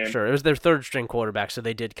that game. Sure, it was their third string quarterback, so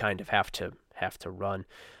they did kind of have to run.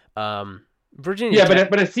 Virginia. Yeah,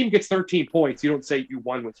 but a team gets 13 points. You don't say you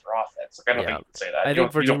won with your offense. Like, I don't think you can say that. You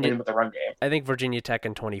don't win with the run game. I think Virginia Tech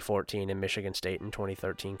in 2014 and Michigan State in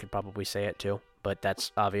 2013 could probably say it too. But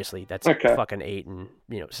that's obviously fucking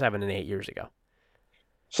 7 and 8 years ago.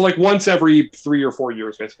 So like once every 3 or 4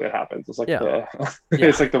 years, basically, it happens. It's like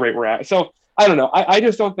it's like the rate we're at. So I don't know. I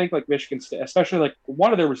just don't think like Michigan State, especially like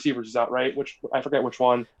one of their receivers is out, right? Which I forget which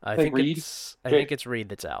one. I think Reed. I think it's Reed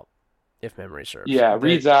that's out, if memory serves. Yeah,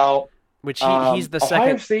 Reed's out. Which he's the second.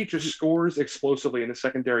 Ohio State just scores explosively, and the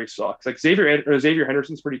secondary sucks. Like Xavier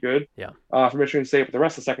Henderson's pretty good. Yeah. For Michigan State, but the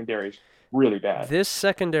rest of the secondary is really bad. This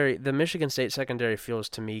secondary, the Michigan State secondary, feels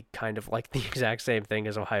to me kind of like the exact same thing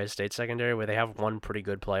as Ohio State secondary, where they have one pretty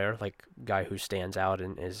good player, like guy who stands out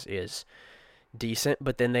and is decent,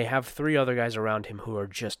 but then they have three other guys around him who are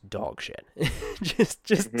just dog shit, just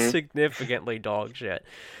significantly dog shit.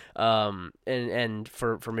 And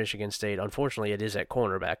for Michigan State, unfortunately, it is at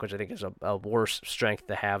cornerback, which I think is a worse strength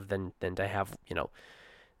to have than to have.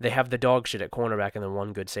 They have the dog shit at cornerback and then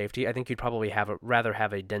one good safety. I think you'd probably rather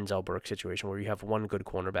have a Denzel Burke situation where you have one good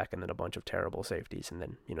cornerback and then a bunch of terrible safeties, and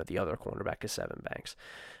then the other cornerback is Sevyn Banks.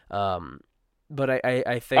 But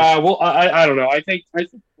I think. I don't know. I think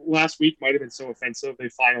last week might have been so offensive. They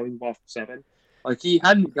finally moved off Sevyn. Like he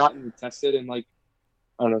hadn't gotten tested in like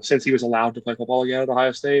I don't know since he was allowed to play football again at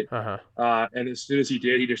Ohio State. And as soon as he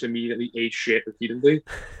did, he just immediately ate shit repeatedly.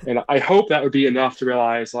 And I hope that would be enough to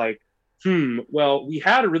realize like, well, we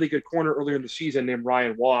had a really good corner earlier in the season named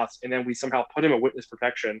Ryan Watts, and then we somehow put him in witness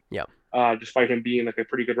protection. Yeah. Despite him being like a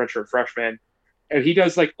pretty good redshirt freshman. And he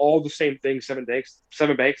does like all the same things Sevyn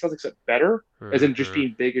Banks does, except better, as in just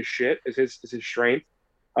being big as shit is his strength.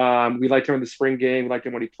 We liked him in the spring game. We liked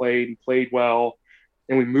him when he played. He played well,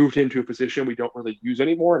 and we moved him to a position we don't really use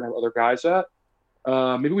anymore and have other guys at.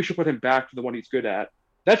 Maybe we should put him back to the one he's good at.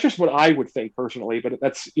 That's just what I would think personally, but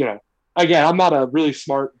that's, again, I'm not a really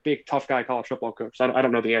smart, big, tough guy college football coach. So I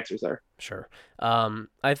don't know the answers there. Sure.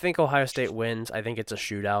 I think Ohio State wins. I think it's a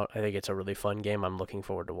shootout. I think it's a really fun game. I'm looking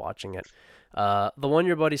forward to watching it. The one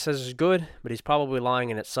your buddy says is good, but he's probably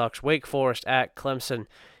lying and it sucks. Wake Forest at Clemson.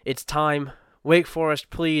 It's time. Wake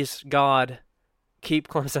Forest, please, God, keep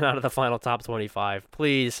Clemson out of the final top 25.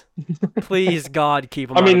 Please. Please, God, keep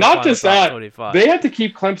them out of the not final just top that, 25. they have to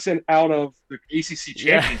keep Clemson out of the ACC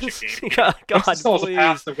championship Yes. game. God, Clemson still has a please.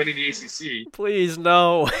 path to winning the ACC. Please,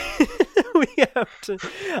 no. We have to.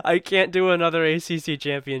 I can't do another ACC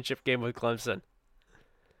championship game with Clemson.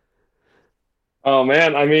 Oh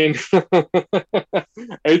man, I mean,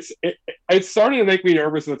 it's starting to make me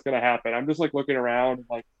nervous what's going to happen. I'm just like looking around,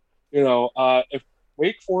 like, if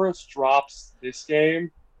Wake Forest drops this game,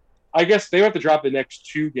 I guess they have to drop the next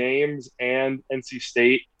two games, and NC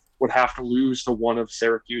State would have to lose to one of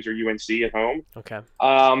Syracuse or UNC at home. Okay.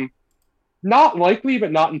 Not likely,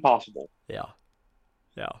 but not impossible. Yeah.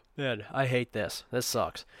 Yeah. Man, I hate this. This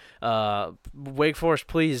sucks. Wake Forest,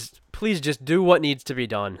 please just do what needs to be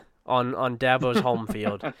done on Dabo's home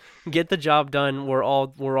field. Get the job done. We're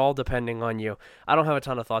all depending on you. I don't have a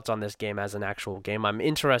ton of thoughts on this game as an actual game. I'm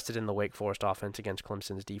interested in the Wake Forest offense against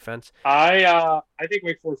Clemson's defense. I think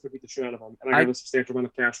Wake Forest would beat the shit out of them, and I give a substantial amount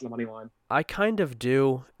of cash on the money line. I kind of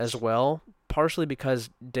do as well, partially because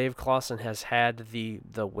Dave Clawson has had the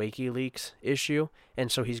WikiLeaks issue, and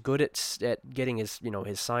so he's good at getting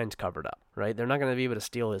his signs covered up. Right? They're not going to be able to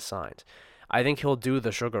steal his signs. I think he'll do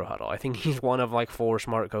the sugar huddle. I think he's one of like 4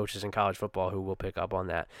 smart coaches in college football who will pick up on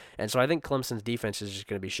that. And so I think Clemson's defense is just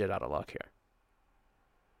going to be shit out of luck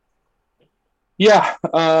here. Yeah.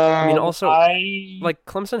 I mean, also, like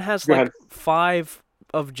Clemson has like 5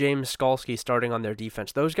 of James Skalski starting on their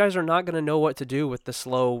defense. Those guys are not going to know what to do with the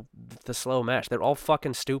slow mesh. They're all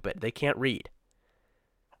fucking stupid. They can't read.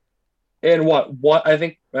 And what I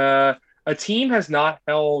think a team has not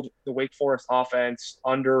held the Wake Forest offense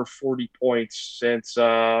under 40 points since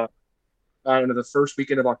I don't know, the first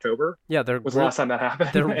weekend of October. Yeah, the last time that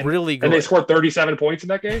happened. They're really good. And they scored 37 points in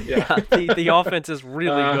that game. Yeah, the offense is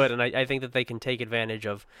really good, and I think that they can take advantage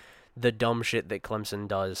of the dumb shit that Clemson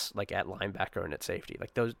does, like at linebacker and at safety.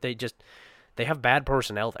 Like they have bad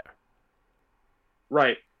personnel there.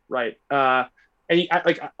 Right. And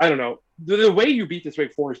I don't know, the way you beat this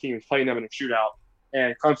Wake Forest team is playing them in a shootout.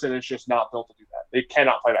 And Clemson is just not built to do that. They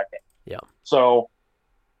cannot play that game. Yeah. So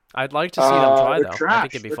I'd like to see them try, though. Trash. I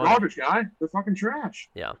think it'd be fun. They're garbage, guy. They're fucking trash.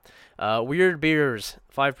 Yeah. Weird Beers,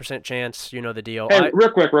 5% chance. You know the deal. Hey, real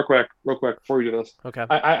quick, before you do this. Okay.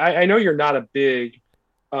 I know you're not a big,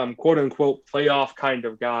 quote unquote, playoff kind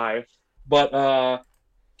of guy, but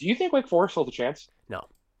do you think Wake Forest holds a chance? No.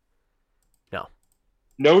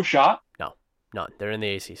 No shot? No. None. They're in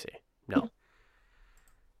the ACC. No.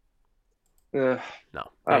 No.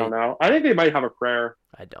 I don't know. I think they might have a prayer.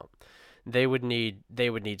 I don't. They would need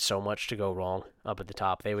so much to go wrong up at the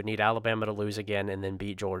top. They would need Alabama to lose again and then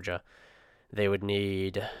beat Georgia. They would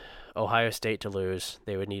need Ohio State to lose.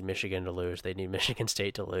 They would need Michigan to lose. They'd need Michigan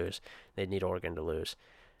State to lose. They'd need Oregon to lose.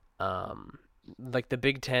 Like the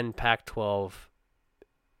Big Ten, Pac-12,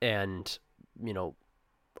 and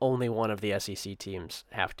only one of the SEC teams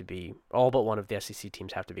all but one of the SEC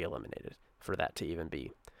teams have to be eliminated for that to even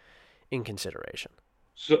be in consideration.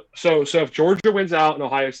 So if Georgia wins out and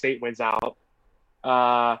Ohio State wins out,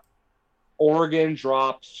 Oregon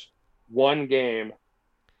drops one game,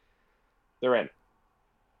 they're in.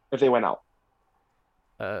 If they win out.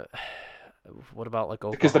 What about like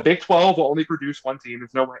Oklahoma? Because the Big 12 will only produce one team.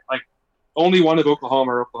 There's no way, like only one of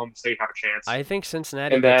Oklahoma or Oklahoma State have a chance. I think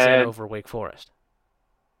Cincinnati gets in over Wake Forest.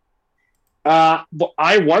 Well,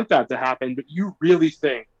 I want that to happen, but you really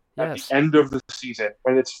think at the end of the season,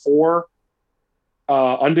 when it's 4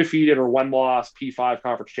 undefeated or 1-loss P5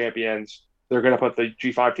 conference champions, they're going to put the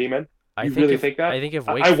G5 team in? You really think that?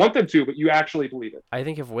 I want them to, but you actually believe it. I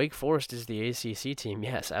think if Wake Forest is the ACC team,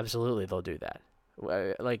 yes, absolutely they'll do that.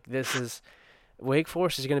 Like Wake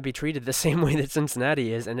Forest is going to be treated the same way that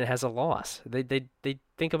Cincinnati is, and it has a loss. They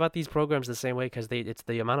think about these programs the same way because it's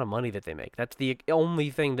the amount of money that they make. That's the only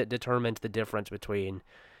thing that determines the difference between,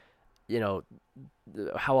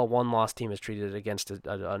 how a 1-loss team is treated against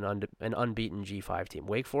an unbeaten G5 team.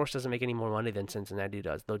 Wake Forest doesn't make any more money than Cincinnati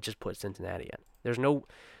does. They'll just put Cincinnati in. There's no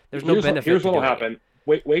benefit. Here's what will happen.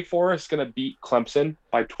 Wake Forest is going to beat Clemson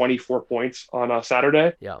by 24 points on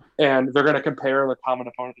Saturday. Yeah. And they're going to compare the common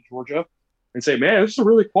opponent to Georgia and say, man, this is a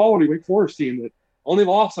really quality Wake Forest team that only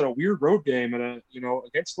lost in a weird road game and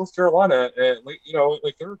against North Carolina.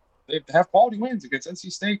 They have quality wins against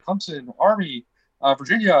NC State, Clemson, Army,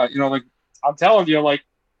 Virginia. I'm telling you,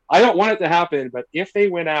 I don't want it to happen, but if they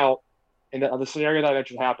win out, in the scenario that I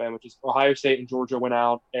mentioned happen, which is Ohio State and Georgia win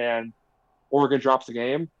out and Oregon drops the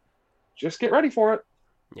game, just get ready for it.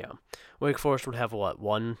 Yeah. Wake Forest would have, what,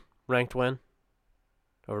 one ranked win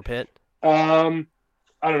over Pitt? I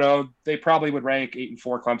don't know. They probably would rank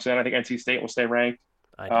 8-4 Clemson. I think NC State will stay ranked.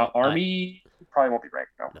 Army probably won't be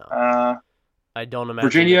ranked. No. I don't imagine.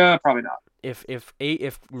 Virginia probably not. If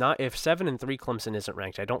 7-3 Clemson isn't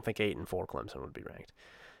ranked, I don't think 8-4 Clemson would be ranked.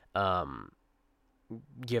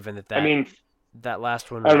 Given that I mean, that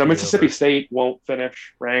last one. I don't know. Mississippi State won't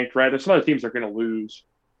finish ranked, right? There's some other teams that are going to lose.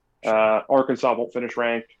 Arkansas won't finish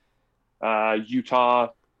ranked. Utah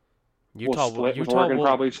will split with Oregon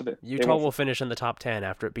probably. So Utah will finish in the top 10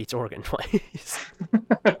 after it beats Oregon twice.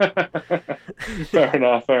 Fair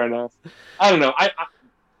enough. I don't know.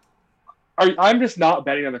 I'm just not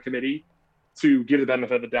betting on the committee to give the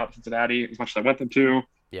benefit of the doubt to Cincinnati as much as I want them to.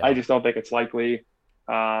 Yeah. I just don't think it's likely.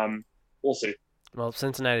 We'll see. Well,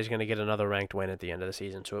 Cincinnati's going to get another ranked win at the end of the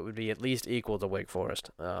season, so it would be at least equal to Wake Forest.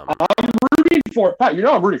 I'm rooting for it, Pat. You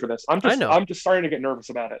know I'm rooting for this. I'm just starting to get nervous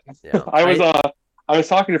about it. Yeah. I was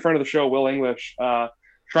talking to a friend of the show, Will English,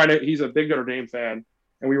 he's a big Notre Dame fan,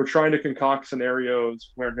 and we were trying to concoct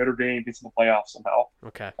scenarios where Notre Dame gets in the playoffs somehow.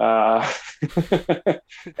 Okay.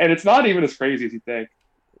 And it's not even as crazy as you think.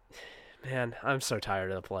 Man, I'm so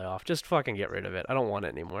tired of the playoff. Just fucking get rid of it. I don't want it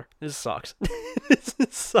anymore. This sucks. This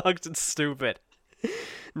sucks. It's stupid.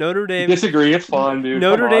 Notre Dame. Disagree. It's fun, dude.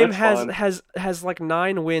 Notre Dame has like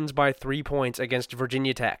 9 wins by 3 points against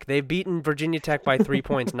Virginia Tech. They've beaten Virginia Tech by 3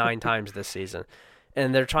 points 9 times this season,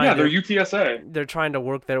 and they're trying. Yeah, they're UTSA. They're trying to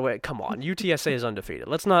work their way. Come on, UTSA is undefeated.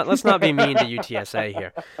 Let's not be mean to UTSA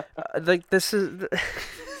here. This is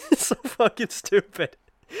it's so fucking stupid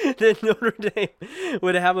that Notre Dame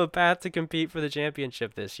would have a path to compete for the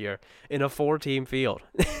championship this year in a 4-team field.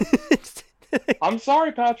 I'm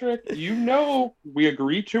sorry, Patrick. You know we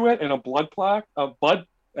agreed to it in a blood pact months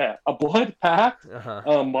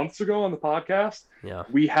ago on the podcast. Yeah,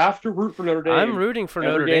 we have to root for Notre Dame. I'm rooting for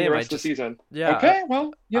Notre Dame the rest of the season. Yeah. Okay.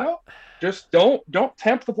 Well, just don't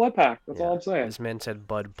tempt the blood pact. That's all I'm saying. This man said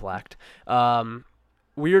bud placked.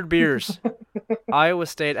 Weird beers. Iowa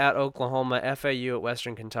State at Oklahoma, FAU at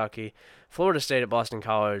Western Kentucky, Florida State at Boston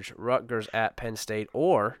College, Rutgers at Penn State,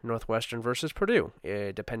 or Northwestern versus Purdue,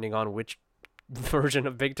 depending on which version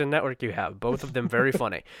of Big Ten Network you have. Both of them very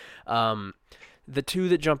funny. The two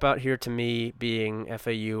that jump out here to me being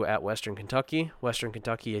FAU at Western Kentucky. Western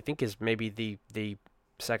Kentucky, I think, is maybe the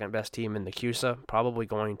second best team in the CUSA, probably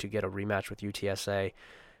going to get a rematch with UTSA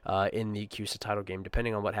in the CUSA title game,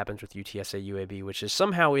 depending on what happens with UTSA UAB, which is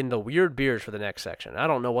somehow in the weird beers for the next section. I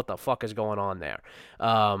don't know what the fuck is going on there.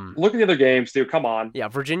 Look at the other games, dude. Come on. Yeah,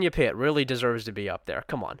 Virginia Pitt really deserves to be up there.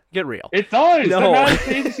 Come on, get real. It does. No.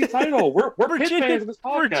 It's the ACC title. We're Pitt fans in this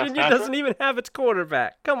podcast. Virginia doesn't even have its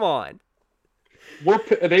quarterback. Come on.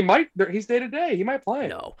 He's day to day. He might play.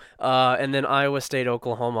 No. And then Iowa State,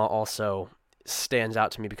 Oklahoma also stands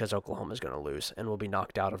out to me because Oklahoma is going to lose and will be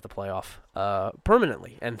knocked out of the playoff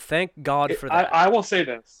permanently. And thank God for that. I will say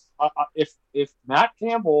this: if Matt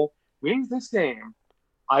Campbell wins this game,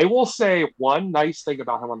 I will say one nice thing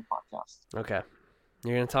about him on the podcast. Okay,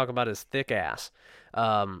 you're going to talk about his thick ass.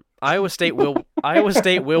 Iowa State will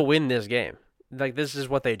win this game. Like, this is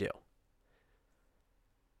what they do.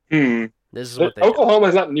 This is what they Oklahoma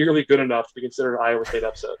is not nearly good enough to be considered an Iowa State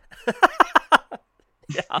upset.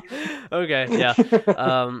 Yeah. Okay. Yeah.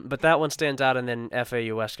 But that one stands out, and then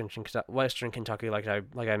FAU Western Kentucky, like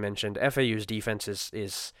I mentioned, FAU's defense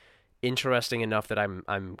is interesting enough that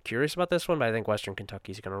I'm curious about this one, but I think Western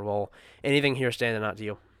Kentucky's going to roll. Anything here standing out to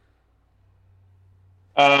you?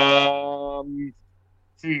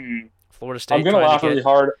 Florida State. I'm going to laugh really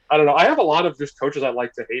hard. I don't know. I have a lot of just coaches I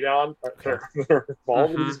like to hate on that are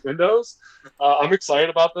involved in these windows. I'm excited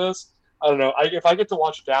about this. I don't know. If I get to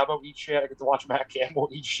watch Dabo eat shit, I get to watch Matt Campbell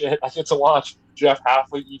eat shit. I get to watch Jeff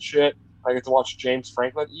Hafley eat shit. I get to watch James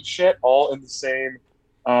Franklin eat shit, all in the same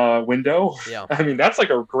window. Yeah. I mean, that's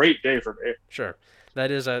like a great day for me. Sure.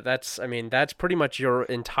 That's pretty much your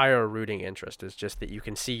entire rooting interest, is just that you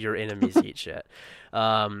can see your enemies eat shit.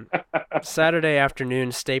 Saturday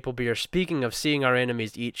afternoon, Staple Beer. Speaking of seeing our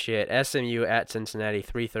enemies eat shit, SMU at Cincinnati,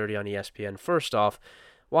 3:30 on ESPN. First off,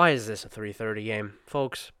 why is this a 3:30 game,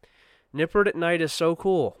 folks? Nippert at night is so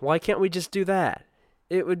cool. Why can't we just do that?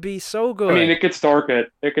 It would be so good. I mean, it gets dark at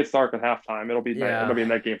halftime. It'll be a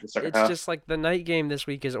night game for the second half. It's just like the night game this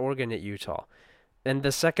week is Oregon at Utah, and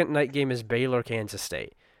the second night game is Baylor Kansas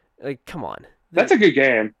State. Like, come on. That's a good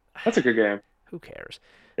game. Who cares?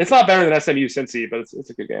 It's not better than SMU Cincy, but it's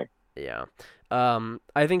a good game. Yeah.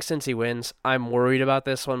 I think Cincy wins. I'm worried about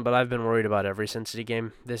this one, but I've been worried about every Cincy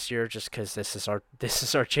game this year just because this is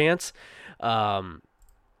our chance.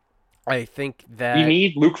 I think that we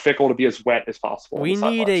need Luke Fickell to be as wet as possible. We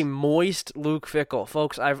need a moist Luke Fickell,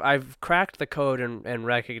 folks. I've cracked the code and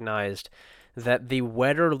recognized that the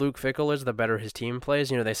wetter Luke Fickell is, the better his team plays.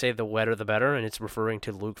 They say the wetter the better, and it's referring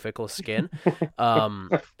to Luke Fickell's skin.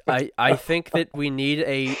 I think that we need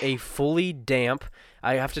a fully damp.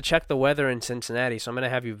 I have to check the weather in Cincinnati, so I'm going to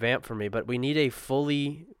have you vamp for me. But we need a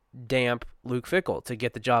fully damp Luke Fickell to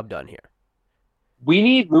get the job done here. We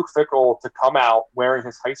need Luke Fickell to come out wearing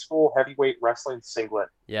his high school heavyweight wrestling singlet.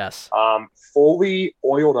 Yes. Fully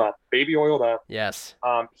oiled up, baby oiled up. Yes.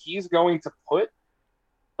 He's going to put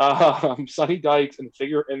Sonny Dykes in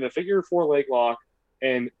the figure 4 leg lock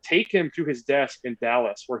and take him to his desk in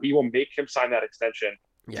Dallas, where he will make him sign that extension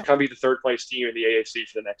to come be the third place team in the AAC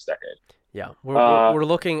for the next decade. Yeah, we're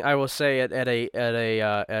looking. I will say at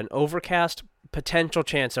an overcast potential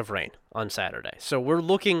chance of rain on Saturday. So we're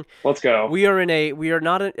looking. Let's go. We are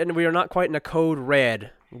not quite in a code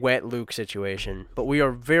red wet Luke situation, but we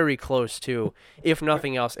are very close to, if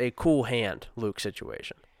nothing else, a cool hand Luke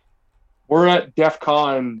situation. We're at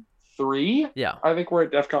DEFCON 3. Yeah, I think we're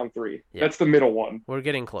at DEFCON 3. Yeah. That's the middle one. We're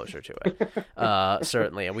getting closer to it.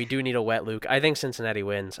 Certainly, and we do need a wet Luke. I think Cincinnati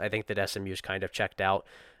wins. I think that SMU's kind of checked out,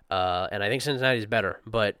 and I think Cincinnati's better.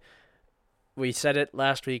 But we said it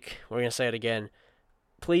last week. We're gonna say it again.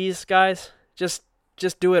 Please, guys, just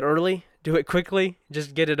do it early. Do it quickly.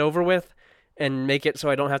 Just get it over with, and make it so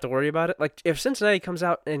I don't have to worry about it. Like, if Cincinnati comes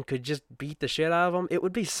out and could just beat the shit out of them, it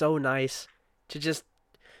would be so nice to just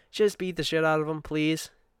beat the shit out of them, please.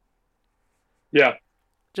 Yeah.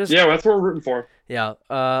 That's what we're rooting for. Yeah.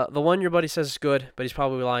 The one your buddy says is good, but he's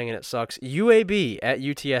probably lying and it sucks. UAB at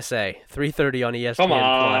UTSA, 3:30 on ESPN+. Come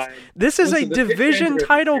on. This is a division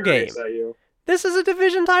title game. This is a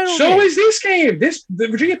division title game. So is this game. The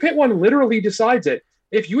Virginia Pitt one literally decides it.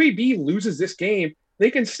 If UAB loses this game,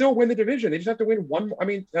 they can still win the division. They just have to win one. I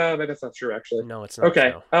mean, that's not true, actually. No, it's not.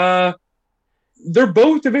 Okay. They're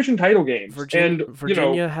both division title games.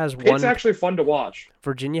 Virginia has one. It's actually fun to watch.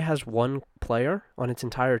 Virginia has one player on its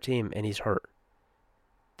entire team, and he's hurt.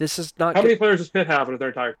 This is not. How many players does Pitt have on their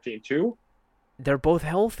entire team? 2? They're both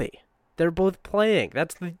healthy. They're both playing.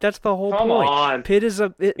 That's the whole point. Come on. Pitt is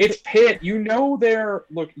it's Pitt.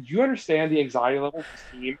 Look, you understand the anxiety level of this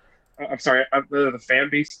team. I'm sorry, the fan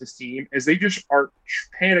base of this team, as they just are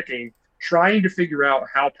panicking, trying to figure out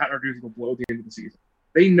how Pat Narduzzi will blow the end of the season.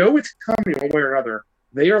 They know it's coming one way or another.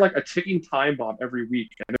 They are like a ticking time bomb every week,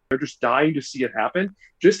 and they're just dying to see it happen,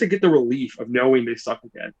 just to get the relief of knowing they suck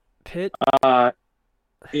again. Pitt.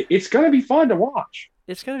 It's going to be fun to watch.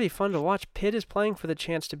 It's going to be fun to watch. Pitt is playing for the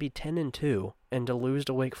chance to be 10-2 and to lose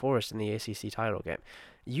to Wake Forest in the ACC title game.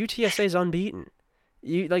 UTSA's unbeaten.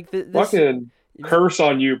 Fucking curse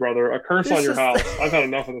on you, brother. A curse on your house. I've had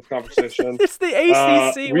enough of this conversation. It's the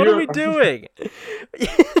ACC. What are we doing?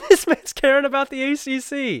 This man's caring about the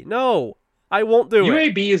ACC. No, I won't do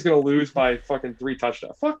it. UAB is going to lose by fucking 3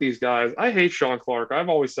 touchdowns. Fuck these guys. I hate Sean Clark. I've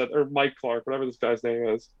always said, or Mike Clark, whatever this guy's name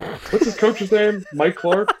is. What's his coach's name? Mike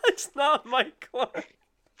Clark? It's not Mike Clark.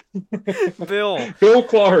 Bill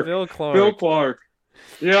Clark. Bill Clark.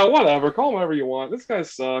 Yeah, whatever. Call him whatever you want. This guy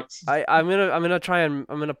sucks. I'm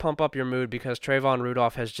gonna pump up your mood because Trayvon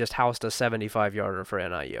Rudolph has just housed a 75-yarder for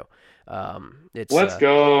NIU. Let's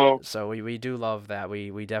go. So we do love that.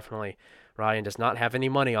 We definitely. Ryan does not have any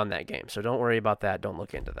money on that game, so don't worry about that. Don't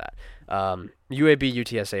look into that. UAB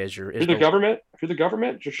UTSA is your. If you're the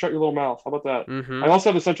government, just shut your little mouth. How about that? Mm-hmm. I also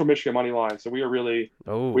have the Central Michigan money line, so we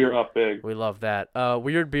are up big. We love that.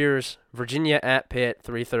 Weird Beers, Virginia at Pitt,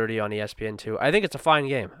 3:30 on ESPN2. I think it's a fine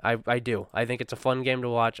game. I do. I think it's a fun game to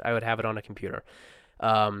watch. I would have it on a computer.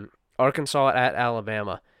 Arkansas at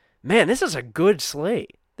Alabama. Man, this is a good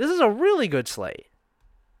slate. This is a really good slate.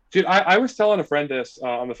 Dude, I was telling a friend this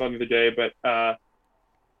on the phone the other day, but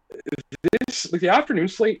the afternoon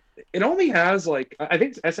slate, it only has I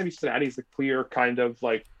think SMU Cincinnati is the clear kind of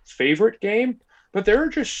favorite game, but there are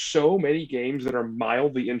just so many games that are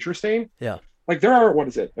mildly interesting. Yeah. There are, what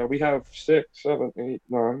is it? We have 6, 7, 8,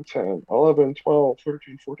 9, 10, 11, 12,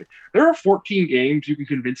 13, 14. There are 14 games you can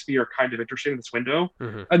convince me are kind of interesting in this window,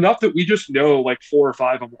 enough that we just know 4 or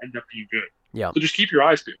 5 of them will end up being good. Yeah. So just keep your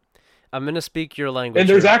eyes peeled. I'm going to speak your language. And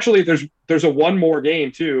there's actually there's a one more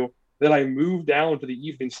game too that I moved down to the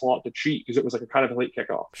evening slot to cheat because it was a kind of a late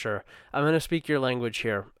kickoff. Sure. I'm going to speak your language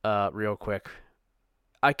here real quick.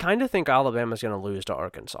 I kind of think Alabama's going to lose to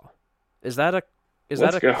Arkansas. Is that a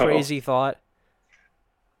crazy thought?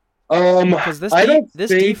 Because this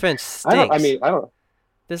defense stinks. I don't.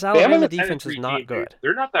 This Alabama defense is not good.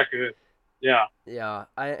 They're not that good. Yeah. Yeah,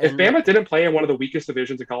 If Bama didn't play in one of the weakest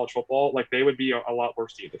divisions of college football, like they would be a lot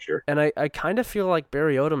worse team this year. And I kind of feel like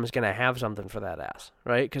Barry Odom is going to have something for that ass,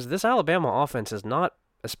 right? Because this Alabama offense is not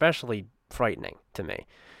especially frightening to me.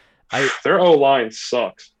 Their O-line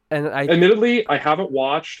sucks. And admittedly, I haven't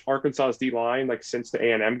watched Arkansas's D-line like since the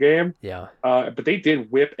A&M game. Yeah. But they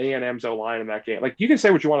did whip A&M's O-line in that game. Like you can say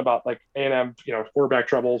what you want about like A&M, quarterback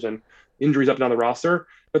troubles and injuries up and down the roster,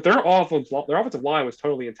 but their offensive line was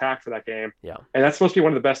totally intact for that game. Yeah. And that's supposed to be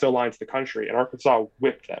one of the best O-lines in the country, and Arkansas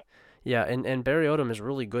whipped them. Yeah, and Barry Odom is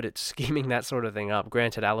really good at scheming that sort of thing up.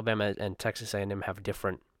 Granted, Alabama and Texas A&M have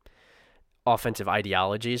different offensive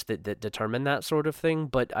ideologies that determine that sort of thing,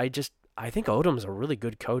 but I think Odom's a really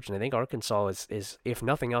good coach, and I think Arkansas is, if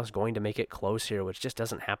nothing else, going to make it close here, which just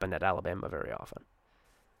doesn't happen at Alabama very often.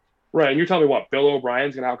 Right, and you're telling me what, Bill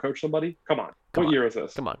O'Brien's going to outcoach somebody? Come on. What year is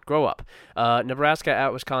this? Come on, grow up. Nebraska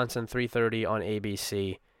at Wisconsin, 3:30 on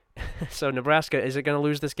ABC. So Nebraska, is it going to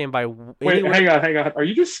lose this game by Wait, hang on. Are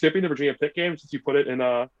you just skipping the Virginia Pitt game since you put it in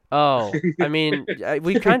Oh, I mean,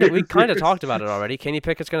 we kind of talked about it already. Kenny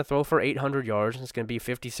Pickett's going to throw for 800 yards, and it's going to be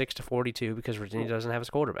 56-42 because Virginia doesn't have his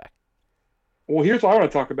quarterback. Well, here's what I want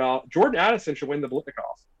to talk about. Jordan Addison should win the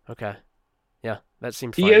Blitnikoff. Okay. Yeah, that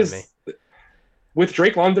seems fine to me. With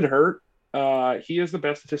Drake London hurt, he is the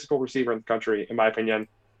best statistical receiver in the country, in my opinion.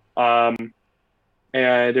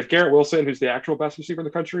 And if Garrett Wilson, who's the actual best receiver in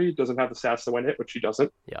the country, doesn't have the stats to win it, which he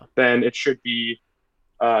doesn't, then it should be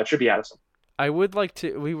Addison. I would like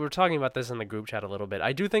to. We were talking about this in the group chat a little bit.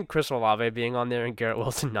 I do think Chris Olave being on there and Garrett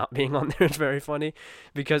Wilson not being on there is very funny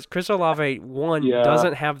because Chris Olave, one,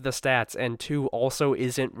 doesn't have the stats, and two, also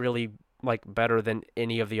isn't really like better than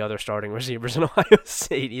any of the other starting receivers in Ohio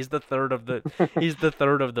State. He's the third of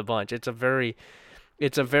the bunch. It's a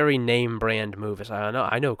very name brand move. It's,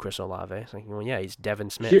 I know Chris Olave. It's like, well, yeah, he's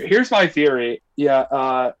Devin Smith. Here's my theory. Yeah,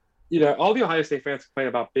 all the Ohio State fans complain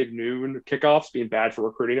about big noon kickoffs being bad for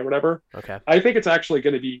recruiting or whatever. Okay. I think it's actually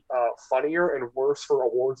going to be funnier and worse for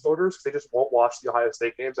awards voters because they just won't watch the Ohio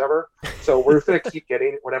State games ever. So we're just going to keep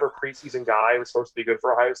getting whatever preseason guy was supposed to be good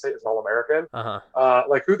for Ohio State as an All-American.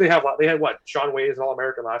 Like who they have? They had what? Sean Wade as an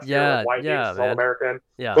All-American last year. White as an All-American.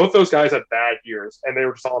 Yeah. Both those guys had bad years, and they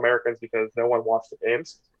were just All-Americans because no one watched the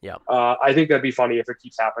games. Yeah. I think that'd be funny if it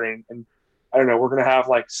keeps happening. And I don't know, we're going to have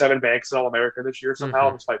like 7 Banks at All-American this year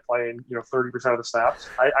somehow, just by playing 30% of the snaps.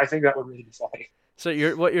 I think that would really be funny.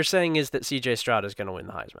 So what you're saying is that C.J. Stroud is going to win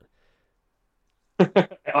the Heisman.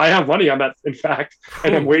 I have money on that, in fact,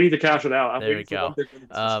 and I'm waiting to cash it out. I'm there you go.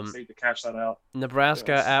 To cash that out.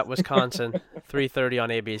 Nebraska at Wisconsin, 3:30 on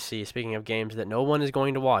ABC. Speaking of games that no one is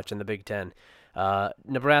going to watch in the Big Ten,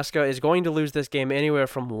 Nebraska is going to lose this game anywhere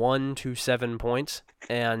from 1 to 7 points,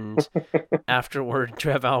 and afterward,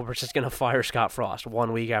 Trev Alberts is going to fire Scott Frost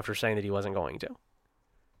 1 week after saying that he wasn't going to.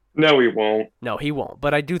 No, he won't. No, he won't.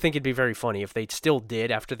 But I do think it'd be very funny if they still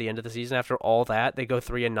did after the end of the season. After all that, they go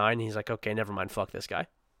 3-9. And he's like, okay, never mind. Fuck this guy.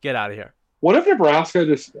 Get out of here. What if Nebraska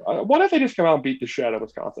what if they just come out and beat the shit out of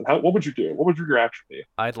Wisconsin? What would you do? What would your reaction be?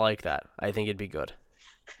 I'd like that. I think it'd be good.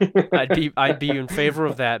 I'd be in favor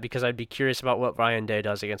of that because I'd be curious about what Ryan Day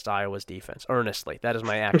does against Iowa's defense. Earnestly, that is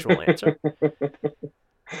my actual answer.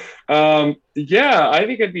 Yeah, I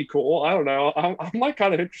think it'd be cool. I don't know. I'm like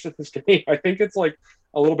kind of interested in this game. I think it's like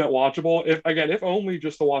a little bit watchable. If only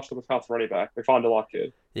just to watch the Wisconsin running back, the Fond du Lac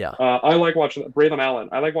kid. Yeah. I like watching Braylon Allen.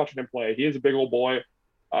 I like watching him play. He is a big old boy.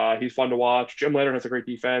 He's fun to watch. Jim Leonard has a great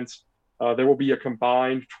defense. There will be a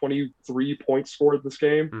combined 23 points scored this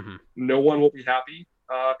game. Mm-hmm. No one will be happy.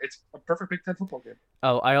 It's a perfect Big Ten football game.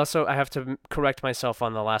 Oh, I have to correct myself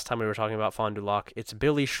on the last time we were talking about Fond du Lac. It's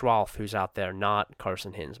Billy Schwalf who's out there, not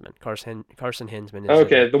Carson Hinsman. Carson Hinsman is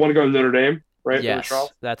okay. The one to go to Notre Dame, right? Yes,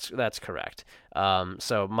 that's correct.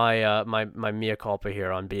 So my mea culpa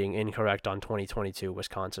here on being incorrect on 2022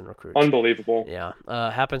 Wisconsin recruits. Unbelievable. Yeah,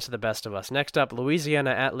 happens to the best of us. Next up,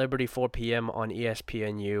 Louisiana at Liberty, 4 p.m. on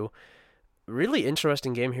ESPNU. Really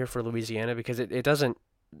interesting game here for Louisiana because it doesn't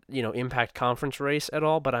impact conference race at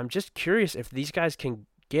all, but I'm just curious if these guys can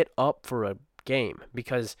get up for a game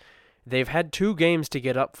because they've had 2 games to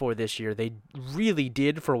get up for this year. They really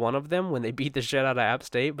did for one of them when they beat the shit out of App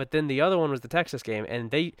State, but then the other one was the Texas game, and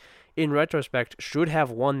they, in retrospect, should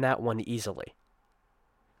have won that one easily.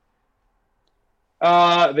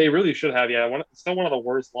 They really should have, yeah. It's still one of the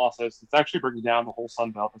worst losses. It's actually bringing down the whole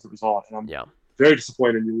Sun Belt as a result, and I'm very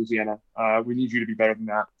disappointed in Louisiana. We need you to be better than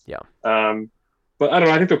that. Yeah. But I don't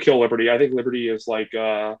know. I think they'll kill Liberty. I think Liberty is like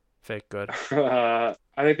fake good. I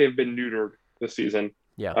think they've been neutered this season.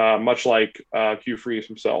 Yeah. Much like Hugh Freeze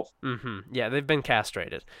himself. Mm-hmm. Yeah, they've been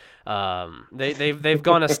castrated. They've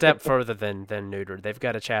gone a step further than neutered. They've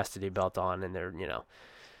got a chastity belt on, and they're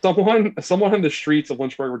Someone in the streets of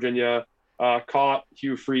Lynchburg, Virginia, caught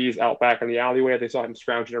Hugh Freeze out back in the alleyway. They saw him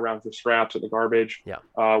scrounging around for scraps at the garbage, Yeah.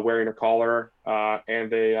 wearing a collar,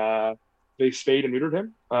 and they spayed and neutered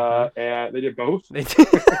him, and they did both. They did.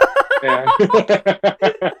 And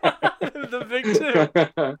The big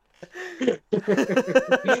two.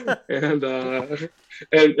 and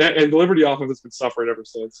the Liberty offense has been suffering ever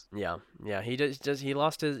since. Yeah. He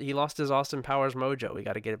lost his Austin Powers mojo. We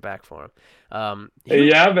got to get it back for him.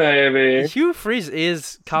 Yeah, baby. Hugh Freeze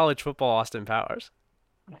is college football Austin Powers.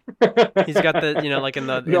 He's got the like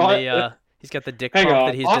he's got the dick pump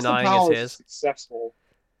that he's Austin denying Powers is his. is successful.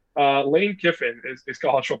 Lane Kiffin is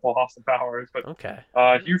college football Austin Powers, but Okay.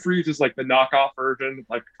 Hugh Freeze is like the knockoff version,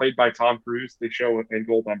 like played by Tom Cruise. They show in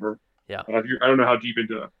Goldmember. Yeah. I don't know how deep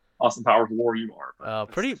into Austin Powers lore you are.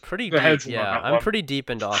 But pretty deep. Yeah, I'm pretty deep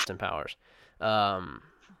into Austin Powers.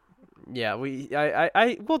 Yeah,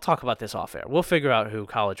 we'll talk about this off air. We'll figure out who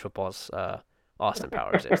college football's Austin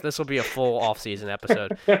Powers is. This will be a full off-season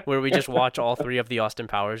episode where we just watch all three of the Austin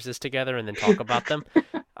Powers together and then talk about them.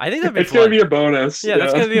 I think that'd be it's fun. Gonna be a bonus. Yeah,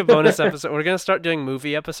 that's gonna be a bonus episode. We're gonna start doing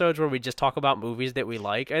movie episodes where we just talk about movies that we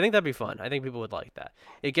like. I think that'd be fun. I think people would like that.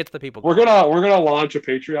 It gets the people. We're gonna launch a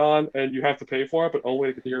Patreon, and you have to pay for it, but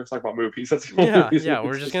only to hear us talk about movies. That's the only yeah.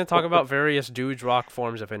 We're just gonna talk about various Dude Rock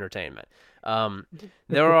forms of entertainment.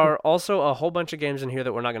 There are also a whole bunch of games in here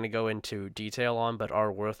that we're not going to go into detail on, but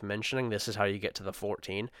are worth mentioning. This is how you get to the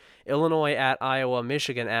 14. Illinois at Iowa,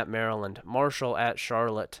 Michigan at Maryland, Marshall at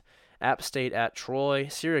Charlotte, App State at Troy,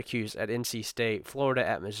 Syracuse at NC State, Florida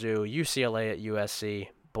at Mizzou, UCLA at USC.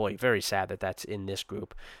 Boy, very sad that that's in this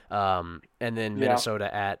group. And then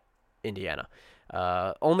Minnesota at Indiana.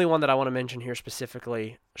 Only one that I want to mention here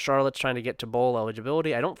specifically, Charlotte's trying to get to bowl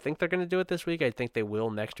eligibility. I don't think they're going to do it this week. I think they will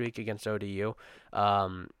next week against ODU.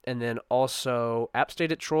 And then also App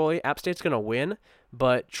State at Troy. App State's going to win,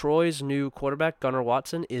 but Troy's new quarterback, Gunnar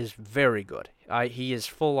Watson, is very good. He is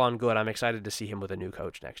full-on good. I'm excited to see him with a new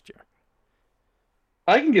coach next year.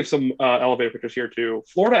 I can give some elevator pitches here, too.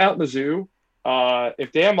 Florida at Mizzou.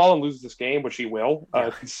 If Dan Mullen loses this game, which he will,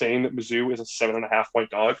 it's insane that Mizzou is a 7.5-point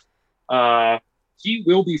dog. He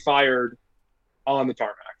will be fired on the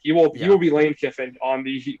tarmac. He will be Lane Kiffin on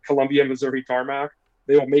the Columbia, Missouri tarmac.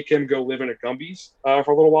 They will make him go live in a Gumby's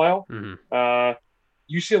for a little while. Mm-hmm.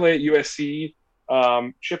 UCLA at USC.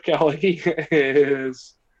 Chip Kelly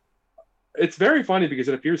is. It's very funny because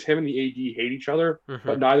it appears him and the AD hate each other,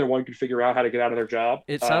 but neither one can figure out how to get out of their job.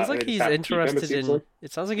 It sounds like he's interested in.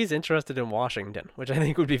 It sounds like he's interested in Washington, which I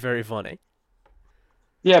think would be very funny.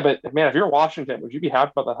 Yeah, but man, if you're Washington, would you be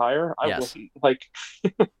happy about that hire? I wouldn't.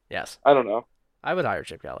 Yes. I don't know. I would hire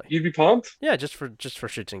Chip Kelly. You'd be pumped? Yeah, just for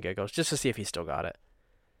shits and giggles, just to see if he still got it.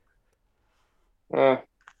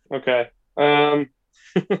 Okay. I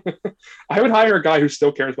would hire a guy who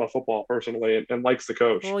still cares about football personally and likes the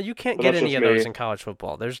coach. Well, you can't get any of those in college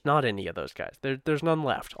football. There's not any of those guys. There's none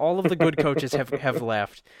left. All of the good coaches have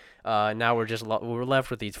left. Now we're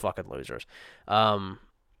left with these fucking losers.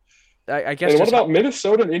 I guess. And what about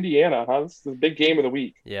Minnesota and Indiana? Huh? This is the big game of the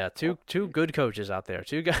week. Yeah, two good coaches out there.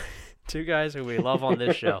 Two guys who we love on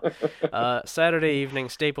this show. Saturday evening,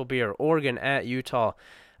 Staple Beer, Oregon at Utah.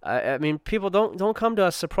 I mean, people don't come to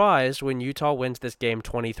us surprised when Utah wins this game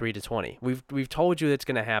 23-20. We've told you it's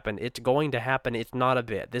going to happen. It's going to happen. It's not a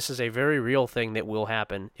bit. This is a very real thing that will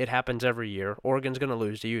happen. It happens every year. Oregon's going to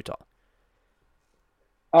lose to Utah.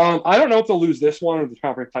 I don't know if they'll lose this one or the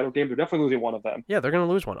conference title game. They're definitely losing one of them. Yeah, they're going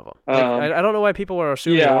to lose one of them. I don't know why people are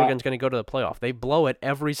assuming Oregon's going to go to the playoff. They blow it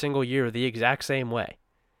every single year the exact same way.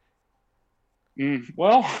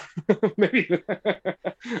 Well, maybe.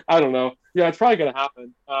 I don't know. Yeah, it's probably going to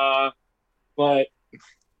happen. But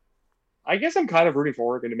I guess I'm kind of rooting for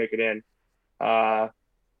Oregon to make it in as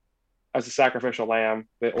a sacrificial lamb,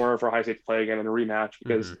 or for High State to play again in a rematch,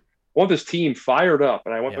 because I want this team fired up,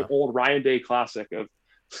 and I want the old Ryan Day classic of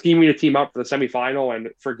scheming a team up for the semifinal and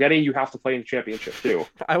forgetting you have to play in the championship too.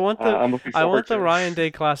 I want the Ryan Day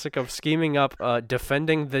classic of scheming up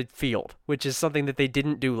defending the field, which is something that they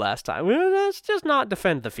didn't do last time. Let's just not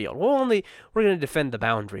defend the field. We're going to defend the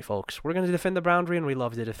boundary, folks. We're going to defend the boundary, and we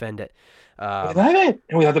love to defend it. We love it,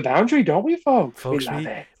 and we love the boundary, don't we, folks?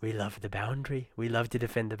 We love the boundary. We love to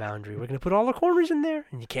defend the boundary. We're going to put all the corners in there,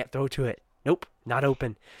 and you can't throw to it. Nope, not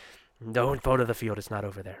open. Don't go to the field. It's not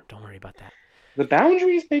over there. Don't worry about that. The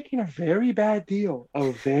boundary is making a very bad deal.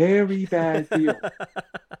 A very bad deal.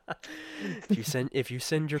 If you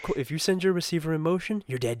send your receiver in motion,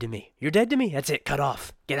 you're dead to me. You're dead to me. That's it. Cut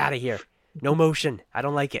off. Get out of here. No motion. I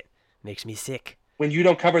don't like it. Makes me sick. When you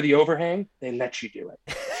don't cover the overhang, they let you do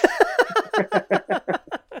it.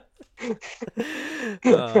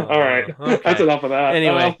 All right, that's Okay. enough of that.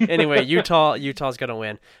 Anyway, Utah's gonna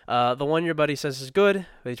win. The one your buddy says is good,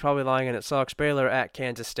 but he's probably lying and it sucks. Baylor at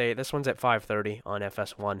Kansas State. This one's at 5:30 on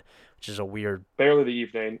FS1, which is a weird. Barely the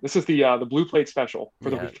evening. This is the blue plate special for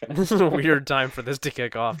the Yeah, weekend. this is a weird time for this to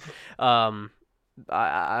kick off.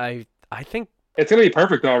 I think. It's gonna be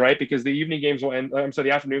perfect though, right? Because the evening games will end. So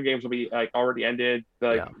the afternoon games will be like already ended.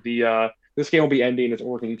 This game will be ending as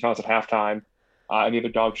Oregon Utah's at halftime. And the other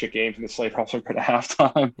dog shit games in the slate are also going to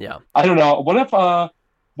halftime. Yeah. I don't know. What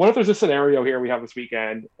if there's a scenario here we have this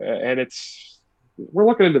weekend, and we're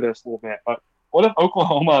looking into this a little bit, but what if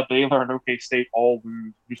Oklahoma, Baylor, and OK State all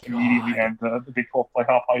lose just immediately end the Big 12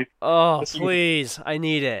 playoff hype? Oh, please. I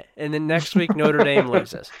need it. And then next week, Notre Dame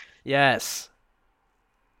loses. Yes.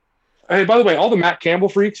 Hey, by the way, all the Matt Campbell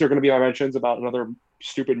freaks are going to be on mentions about another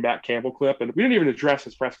stupid Matt Campbell clip, and we didn't even address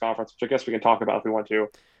his press conference, which I guess we can talk about if we want to.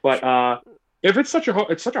 But if it's such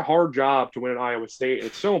a hard job to win at Iowa State, and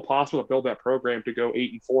it's so impossible to build that program to go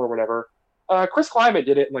 8-4 or whatever. Chris Klieman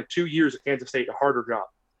did it in like 2 years at Kansas State, a harder job.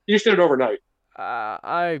 He just did it overnight.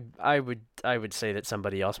 I would say that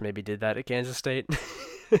somebody else maybe did that at Kansas State.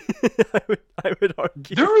 I would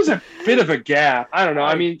argue there was a bit of a gap. I don't know.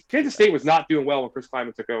 I mean, Kansas State was not doing well when Chris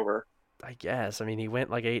Klieman took over. I guess. I mean, he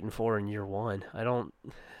went like 8-4 in year one. I don't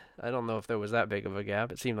know if there was that big of a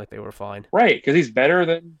gap. It seemed like they were fine. Right, because he's better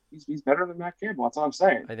than Matt Campbell. That's all I'm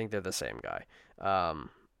saying. I think they're the same guy,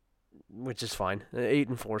 which is fine.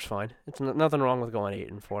 8-4 is fine. It's nothing wrong with going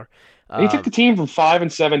 8-4. He took the team from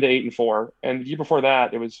 5-7 to 8-4, and the year before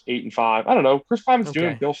that it was 8-5. I don't know. Chris Kleiman's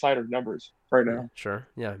doing Bill Snyder numbers right now. Yeah, sure,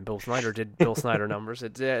 yeah. Bill Snyder did Bill Snyder numbers.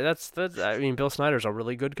 That's. I mean, Bill Snyder's a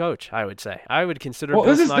really good coach. I would say. I would consider. Well,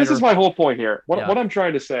 Bill this Snyder... is my whole point here. What I'm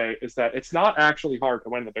trying to say is that it's not actually hard to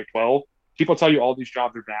win the Big 12. People tell you all these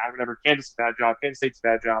jobs are bad. Whatever. Kansas is a bad job. Kansas State's a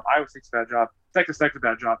bad job. Iowa State's a bad job. Texas Tech's a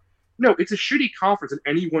bad job. No, it's a shitty conference, and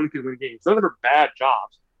anyone can win games. None of them are bad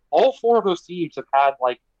jobs. All four of those teams have had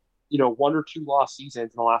 1 or 2 loss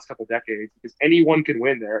seasons in the last couple of decades because anyone can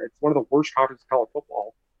win there. It's one of the worst conferences in college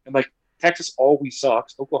football, and Texas always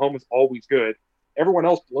sucks. Oklahoma's always good. Everyone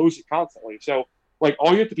else blows it constantly. So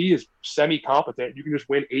all you have to be is semi-competent. You can just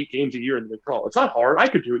win 8 games a year in the Big 12. It's not hard. I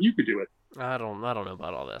could do it. You could do it. I don't know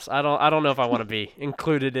about all this. I don't know if I want to be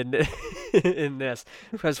included in in this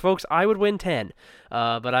because folks, I would win 10,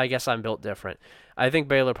 but I guess I'm built different. I think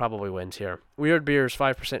Baylor probably wins here. Weird Beers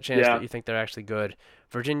 5% chance that you think they're actually good.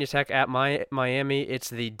 Virginia Tech at Miami. It's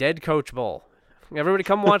the Dead Coach Bowl. Everybody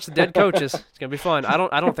come watch the Dead Coaches. It's gonna be fun. I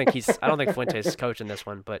don't think Fuentes is coaching this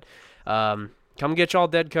one, but come get y'all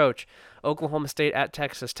Dead Coach. Oklahoma State at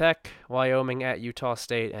Texas Tech, Wyoming at Utah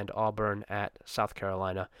State, and Auburn at South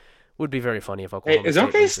Carolina. Would be very funny if Oklahoma. Hey, is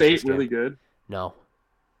OK State really good? No.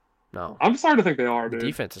 I'm starting to think they are. The dude.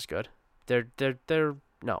 defense is good. They're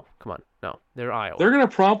no. Come on, no. They're Iowa. They're gonna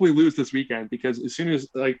probably lose this weekend because as soon as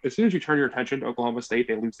you turn your attention to Oklahoma State,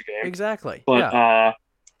 they lose the game. Exactly.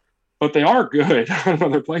 But they are good.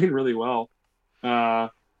 They're playing really well. Yeah,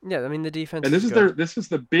 I mean the defense. And this is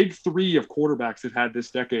the big 3 of quarterbacks they've had this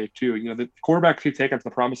decade too. The quarterbacks who take up the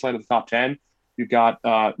promised land of the top 10. You've got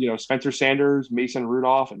Spencer Sanders, Mason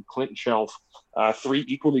Rudolph, and Clinton Shelf. 3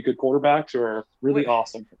 equally good quarterbacks who are really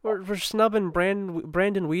awesome. We're snubbing Brandon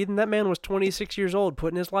Weeden. That man was 26 years old,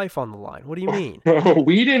 putting his life on the line. What do you mean?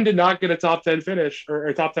 Weeden did not get a top 10 finish or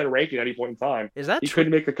a top 10 ranking at any point in time. Is that he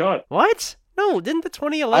couldn't make the cut? What? No, didn't the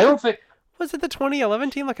 2011? I don't think. Was it the 2011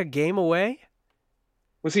 team like a game away?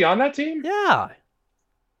 Was he on that team? Yeah.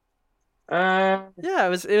 Yeah, it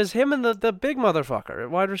was him and the big motherfucker at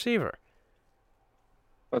wide receiver.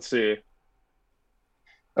 Let's see.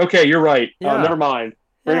 Okay, you're right. Yeah. Never mind.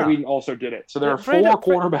 Brandon Weeden also did it. So there are 4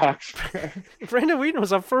 quarterbacks. Brandon Weeden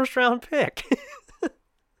was a first-round pick.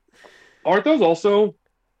 Aren't those also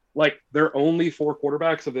their only 4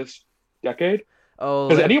 quarterbacks of this decade? Oh,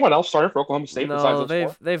 has anyone else started for Oklahoma State besides those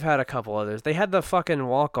 4? They've had a couple others. They had the fucking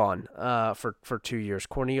walk-on for 2 years,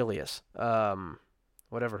 Cornelius.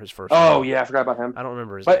 Whatever his first name. Oh, yeah, I forgot about him. I don't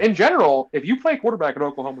remember his name. But in general, if you play quarterback at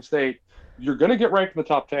Oklahoma State, you're going to get ranked in the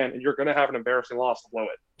top 10, and you're going to have an embarrassing loss to blow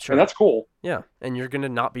it. Sure. And that's cool. Yeah, and you're going to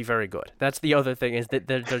not be very good. That's the other thing is that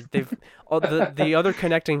they've the other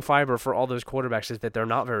connecting fiber for all those quarterbacks is that they're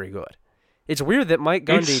not very good. It's weird that Mike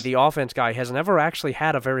Gundy, the offense guy, has never actually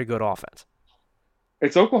had a very good offense.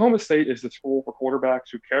 It's Oklahoma State is the school for quarterbacks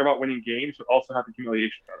who care about winning games but also have the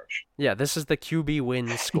humiliation fetish. Yeah, this is the QB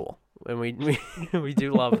wins school. and we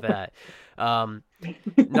do love that.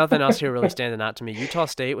 Nothing else here really standing out to me. Utah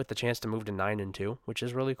State with the chance to move to 9-2, which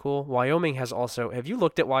is really cool. Wyoming has also. Have you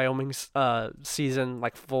looked at Wyoming's season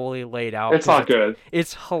like fully laid out? It's not good.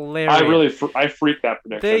 It's hilarious. I freaked that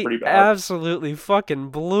prediction they pretty bad. Absolutely fucking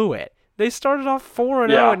blew it. They started off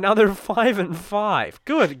 4-0 and now they're 5-5.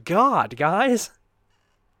 Good God, guys!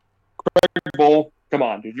 Craig Bowl, come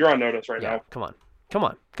on, dude, you're on notice right now. Come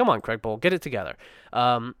on, Craig Bowl, get it together.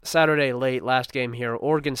 Saturday late, last game here,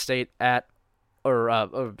 Arizona State at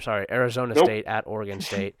Oregon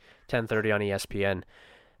State, 10:30 on ESPN.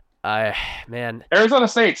 Arizona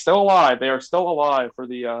State still alive. They are still alive for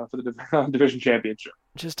the division championship.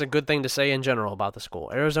 Just a good thing to say in general about the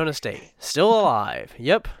school. Arizona State still alive.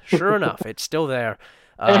 Yep, sure enough, it's still there.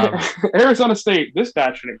 Arizona State, this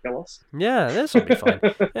batch shouldn't kill us. Yeah, this will be fun.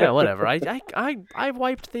 Yeah, whatever. I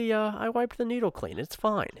wiped the needle clean. It's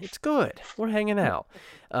fine. It's good. We're hanging out.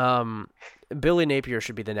 Billy Napier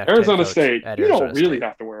should be the next Arizona head coach State. at You Arizona don't really State.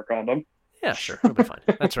 have to wear a condom. Yeah, sure. It'll be fine.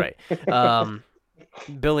 That's right.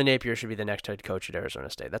 Billy Napier should be the next head coach at Arizona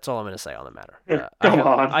State. That's all I'm going to say on the matter. Come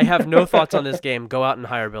on. I have no thoughts on this game. Go out and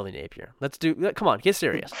hire Billy Napier. Come on, get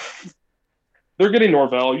serious. They're getting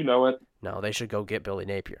Norvell, you know it. No, they should go get Billy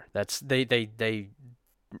Napier. They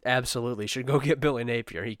absolutely should go get Billy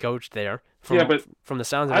Napier. He coached there. From the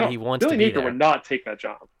sounds of it, he wants Billy to be Napier there. would not take that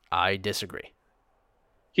job. I disagree.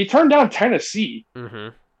 He turned down Tennessee.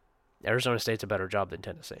 Mm-hmm. Arizona State's a better job than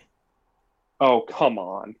Tennessee. Oh, come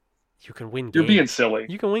on. You can win games. You're being silly.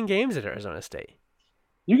 You can win games at Arizona State.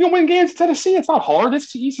 You can win games at Tennessee. It's not hard.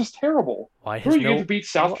 This East is terrible. Why Who are you going to beat?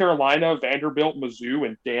 South Carolina, Vanderbilt, Mizzou,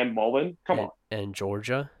 and Dan Mullen? Come on. And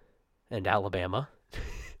Georgia and Alabama.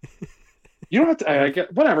 You don't have to.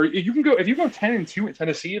 Whatever. You can go if you go 10-2 at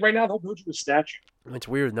Tennessee right now. They'll build you a statue. It's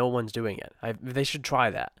weird. No one's doing it. They should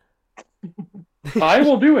try that. I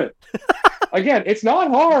will do it. Again, it's not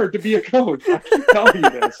hard to be a coach. I keep telling you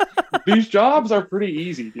this. These jobs are pretty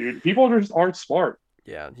easy, dude. People just aren't smart.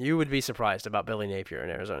 Yeah, you would be surprised about Billy Napier in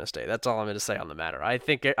Arizona State. That's all I'm going to say on the matter. I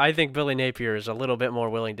think Billy Napier is a little bit more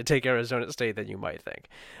willing to take Arizona State than you might think.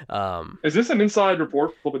 Is this an inside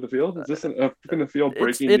report flipping the field? Is this a flipping the field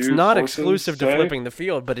breaking news? It's not exclusive to flipping the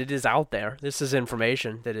field, but it is out there. This is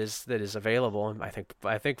information that is available, and I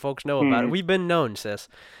think folks know about it. We've been known, sis,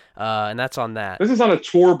 and that's on that. This is on a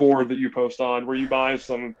tour board that you post on where you buy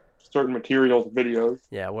some certain materials, videos.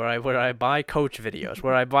 Yeah, where I buy coach videos,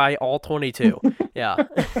 where I buy all 22. Yeah,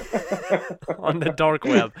 on the dark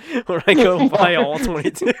web, where I go buy all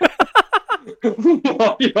 22. You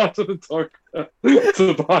have to the dark web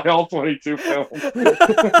to buy all 22 films.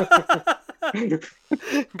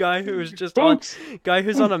 Guy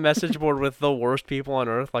who's on a message board with the worst people on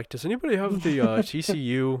earth. Like, does anybody have the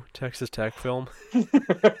TCU Texas Tech film?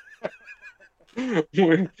 They're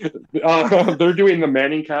doing the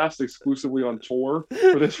Manning cast exclusively on tour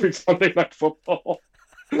for this week's Sunday Night Football.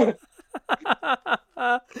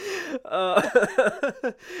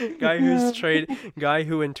 Guy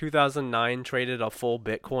who in 2009 traded a full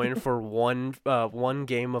Bitcoin for one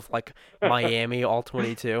game of like Miami all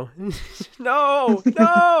 22. No.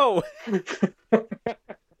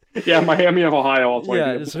 Yeah, Miami of Ohio all 22.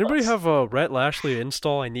 Yeah, does anybody have a Rhett Lashley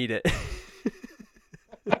install? I need it.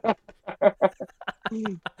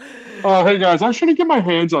 Hey guys, I shouldn't get my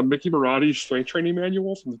hands on Mickey Marotti's strength training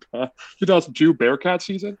manual from the 2002 Bearcat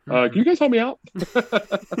season. Can you guys help me out? Does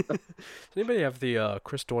anybody have the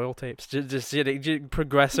Chris Doyle tapes? Just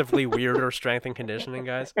progressively weirder strength and conditioning,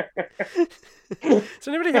 guys. Does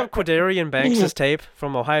anybody have Quadarian Banks' tape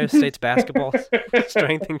from Ohio State's basketball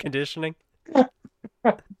strength and conditioning?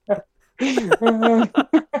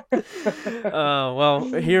 Well,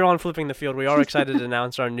 here on Flipping the Field, we are excited to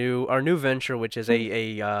announce our new venture, which is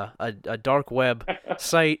a dark web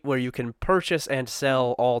site where you can purchase and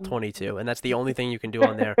sell all 22, and that's the only thing you can do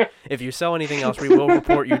on there. If you sell anything else, we will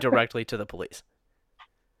report you directly to the police.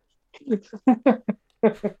 We're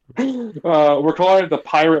calling it the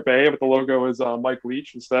Pirate Bay, but the logo is Mike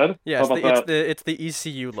Leach instead. Yeah, it's the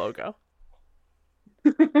ECU logo.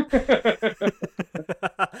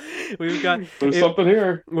 There's something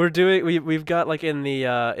here. We've got like in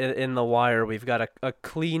the wire, we've got a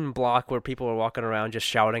clean block where people are walking around just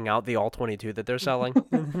shouting out the all 22 that they're selling.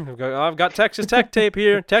 I've got Texas Tech tape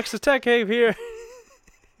here. Texas Tech tape here.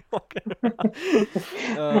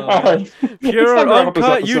 Pure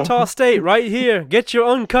uncut Utah State right here. Get your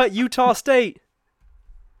uncut Utah State.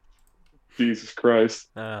 Jesus Christ.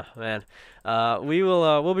 Man.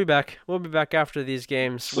 We'll be back. We'll be back after these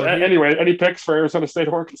games. So, anyway, any picks for Arizona State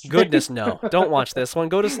Orcas? Goodness, no. Don't watch this one.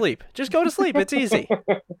 Go to sleep. Just go to sleep. It's easy.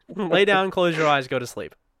 Lay down, close your eyes, go to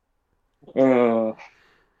sleep.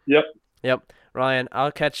 Yep. Yep, Ryan.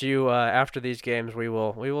 I'll catch you after these games. We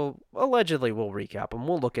will allegedly we'll recap them.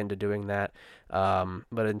 We'll look into doing that.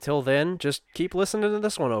 But until then, just keep listening to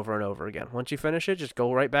this one over and over again. Once you finish it, just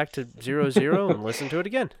go right back to 0-0 and listen to it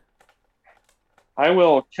again. I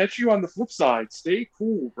will catch you on the flip side. Stay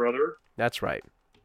cool, brother. That's right.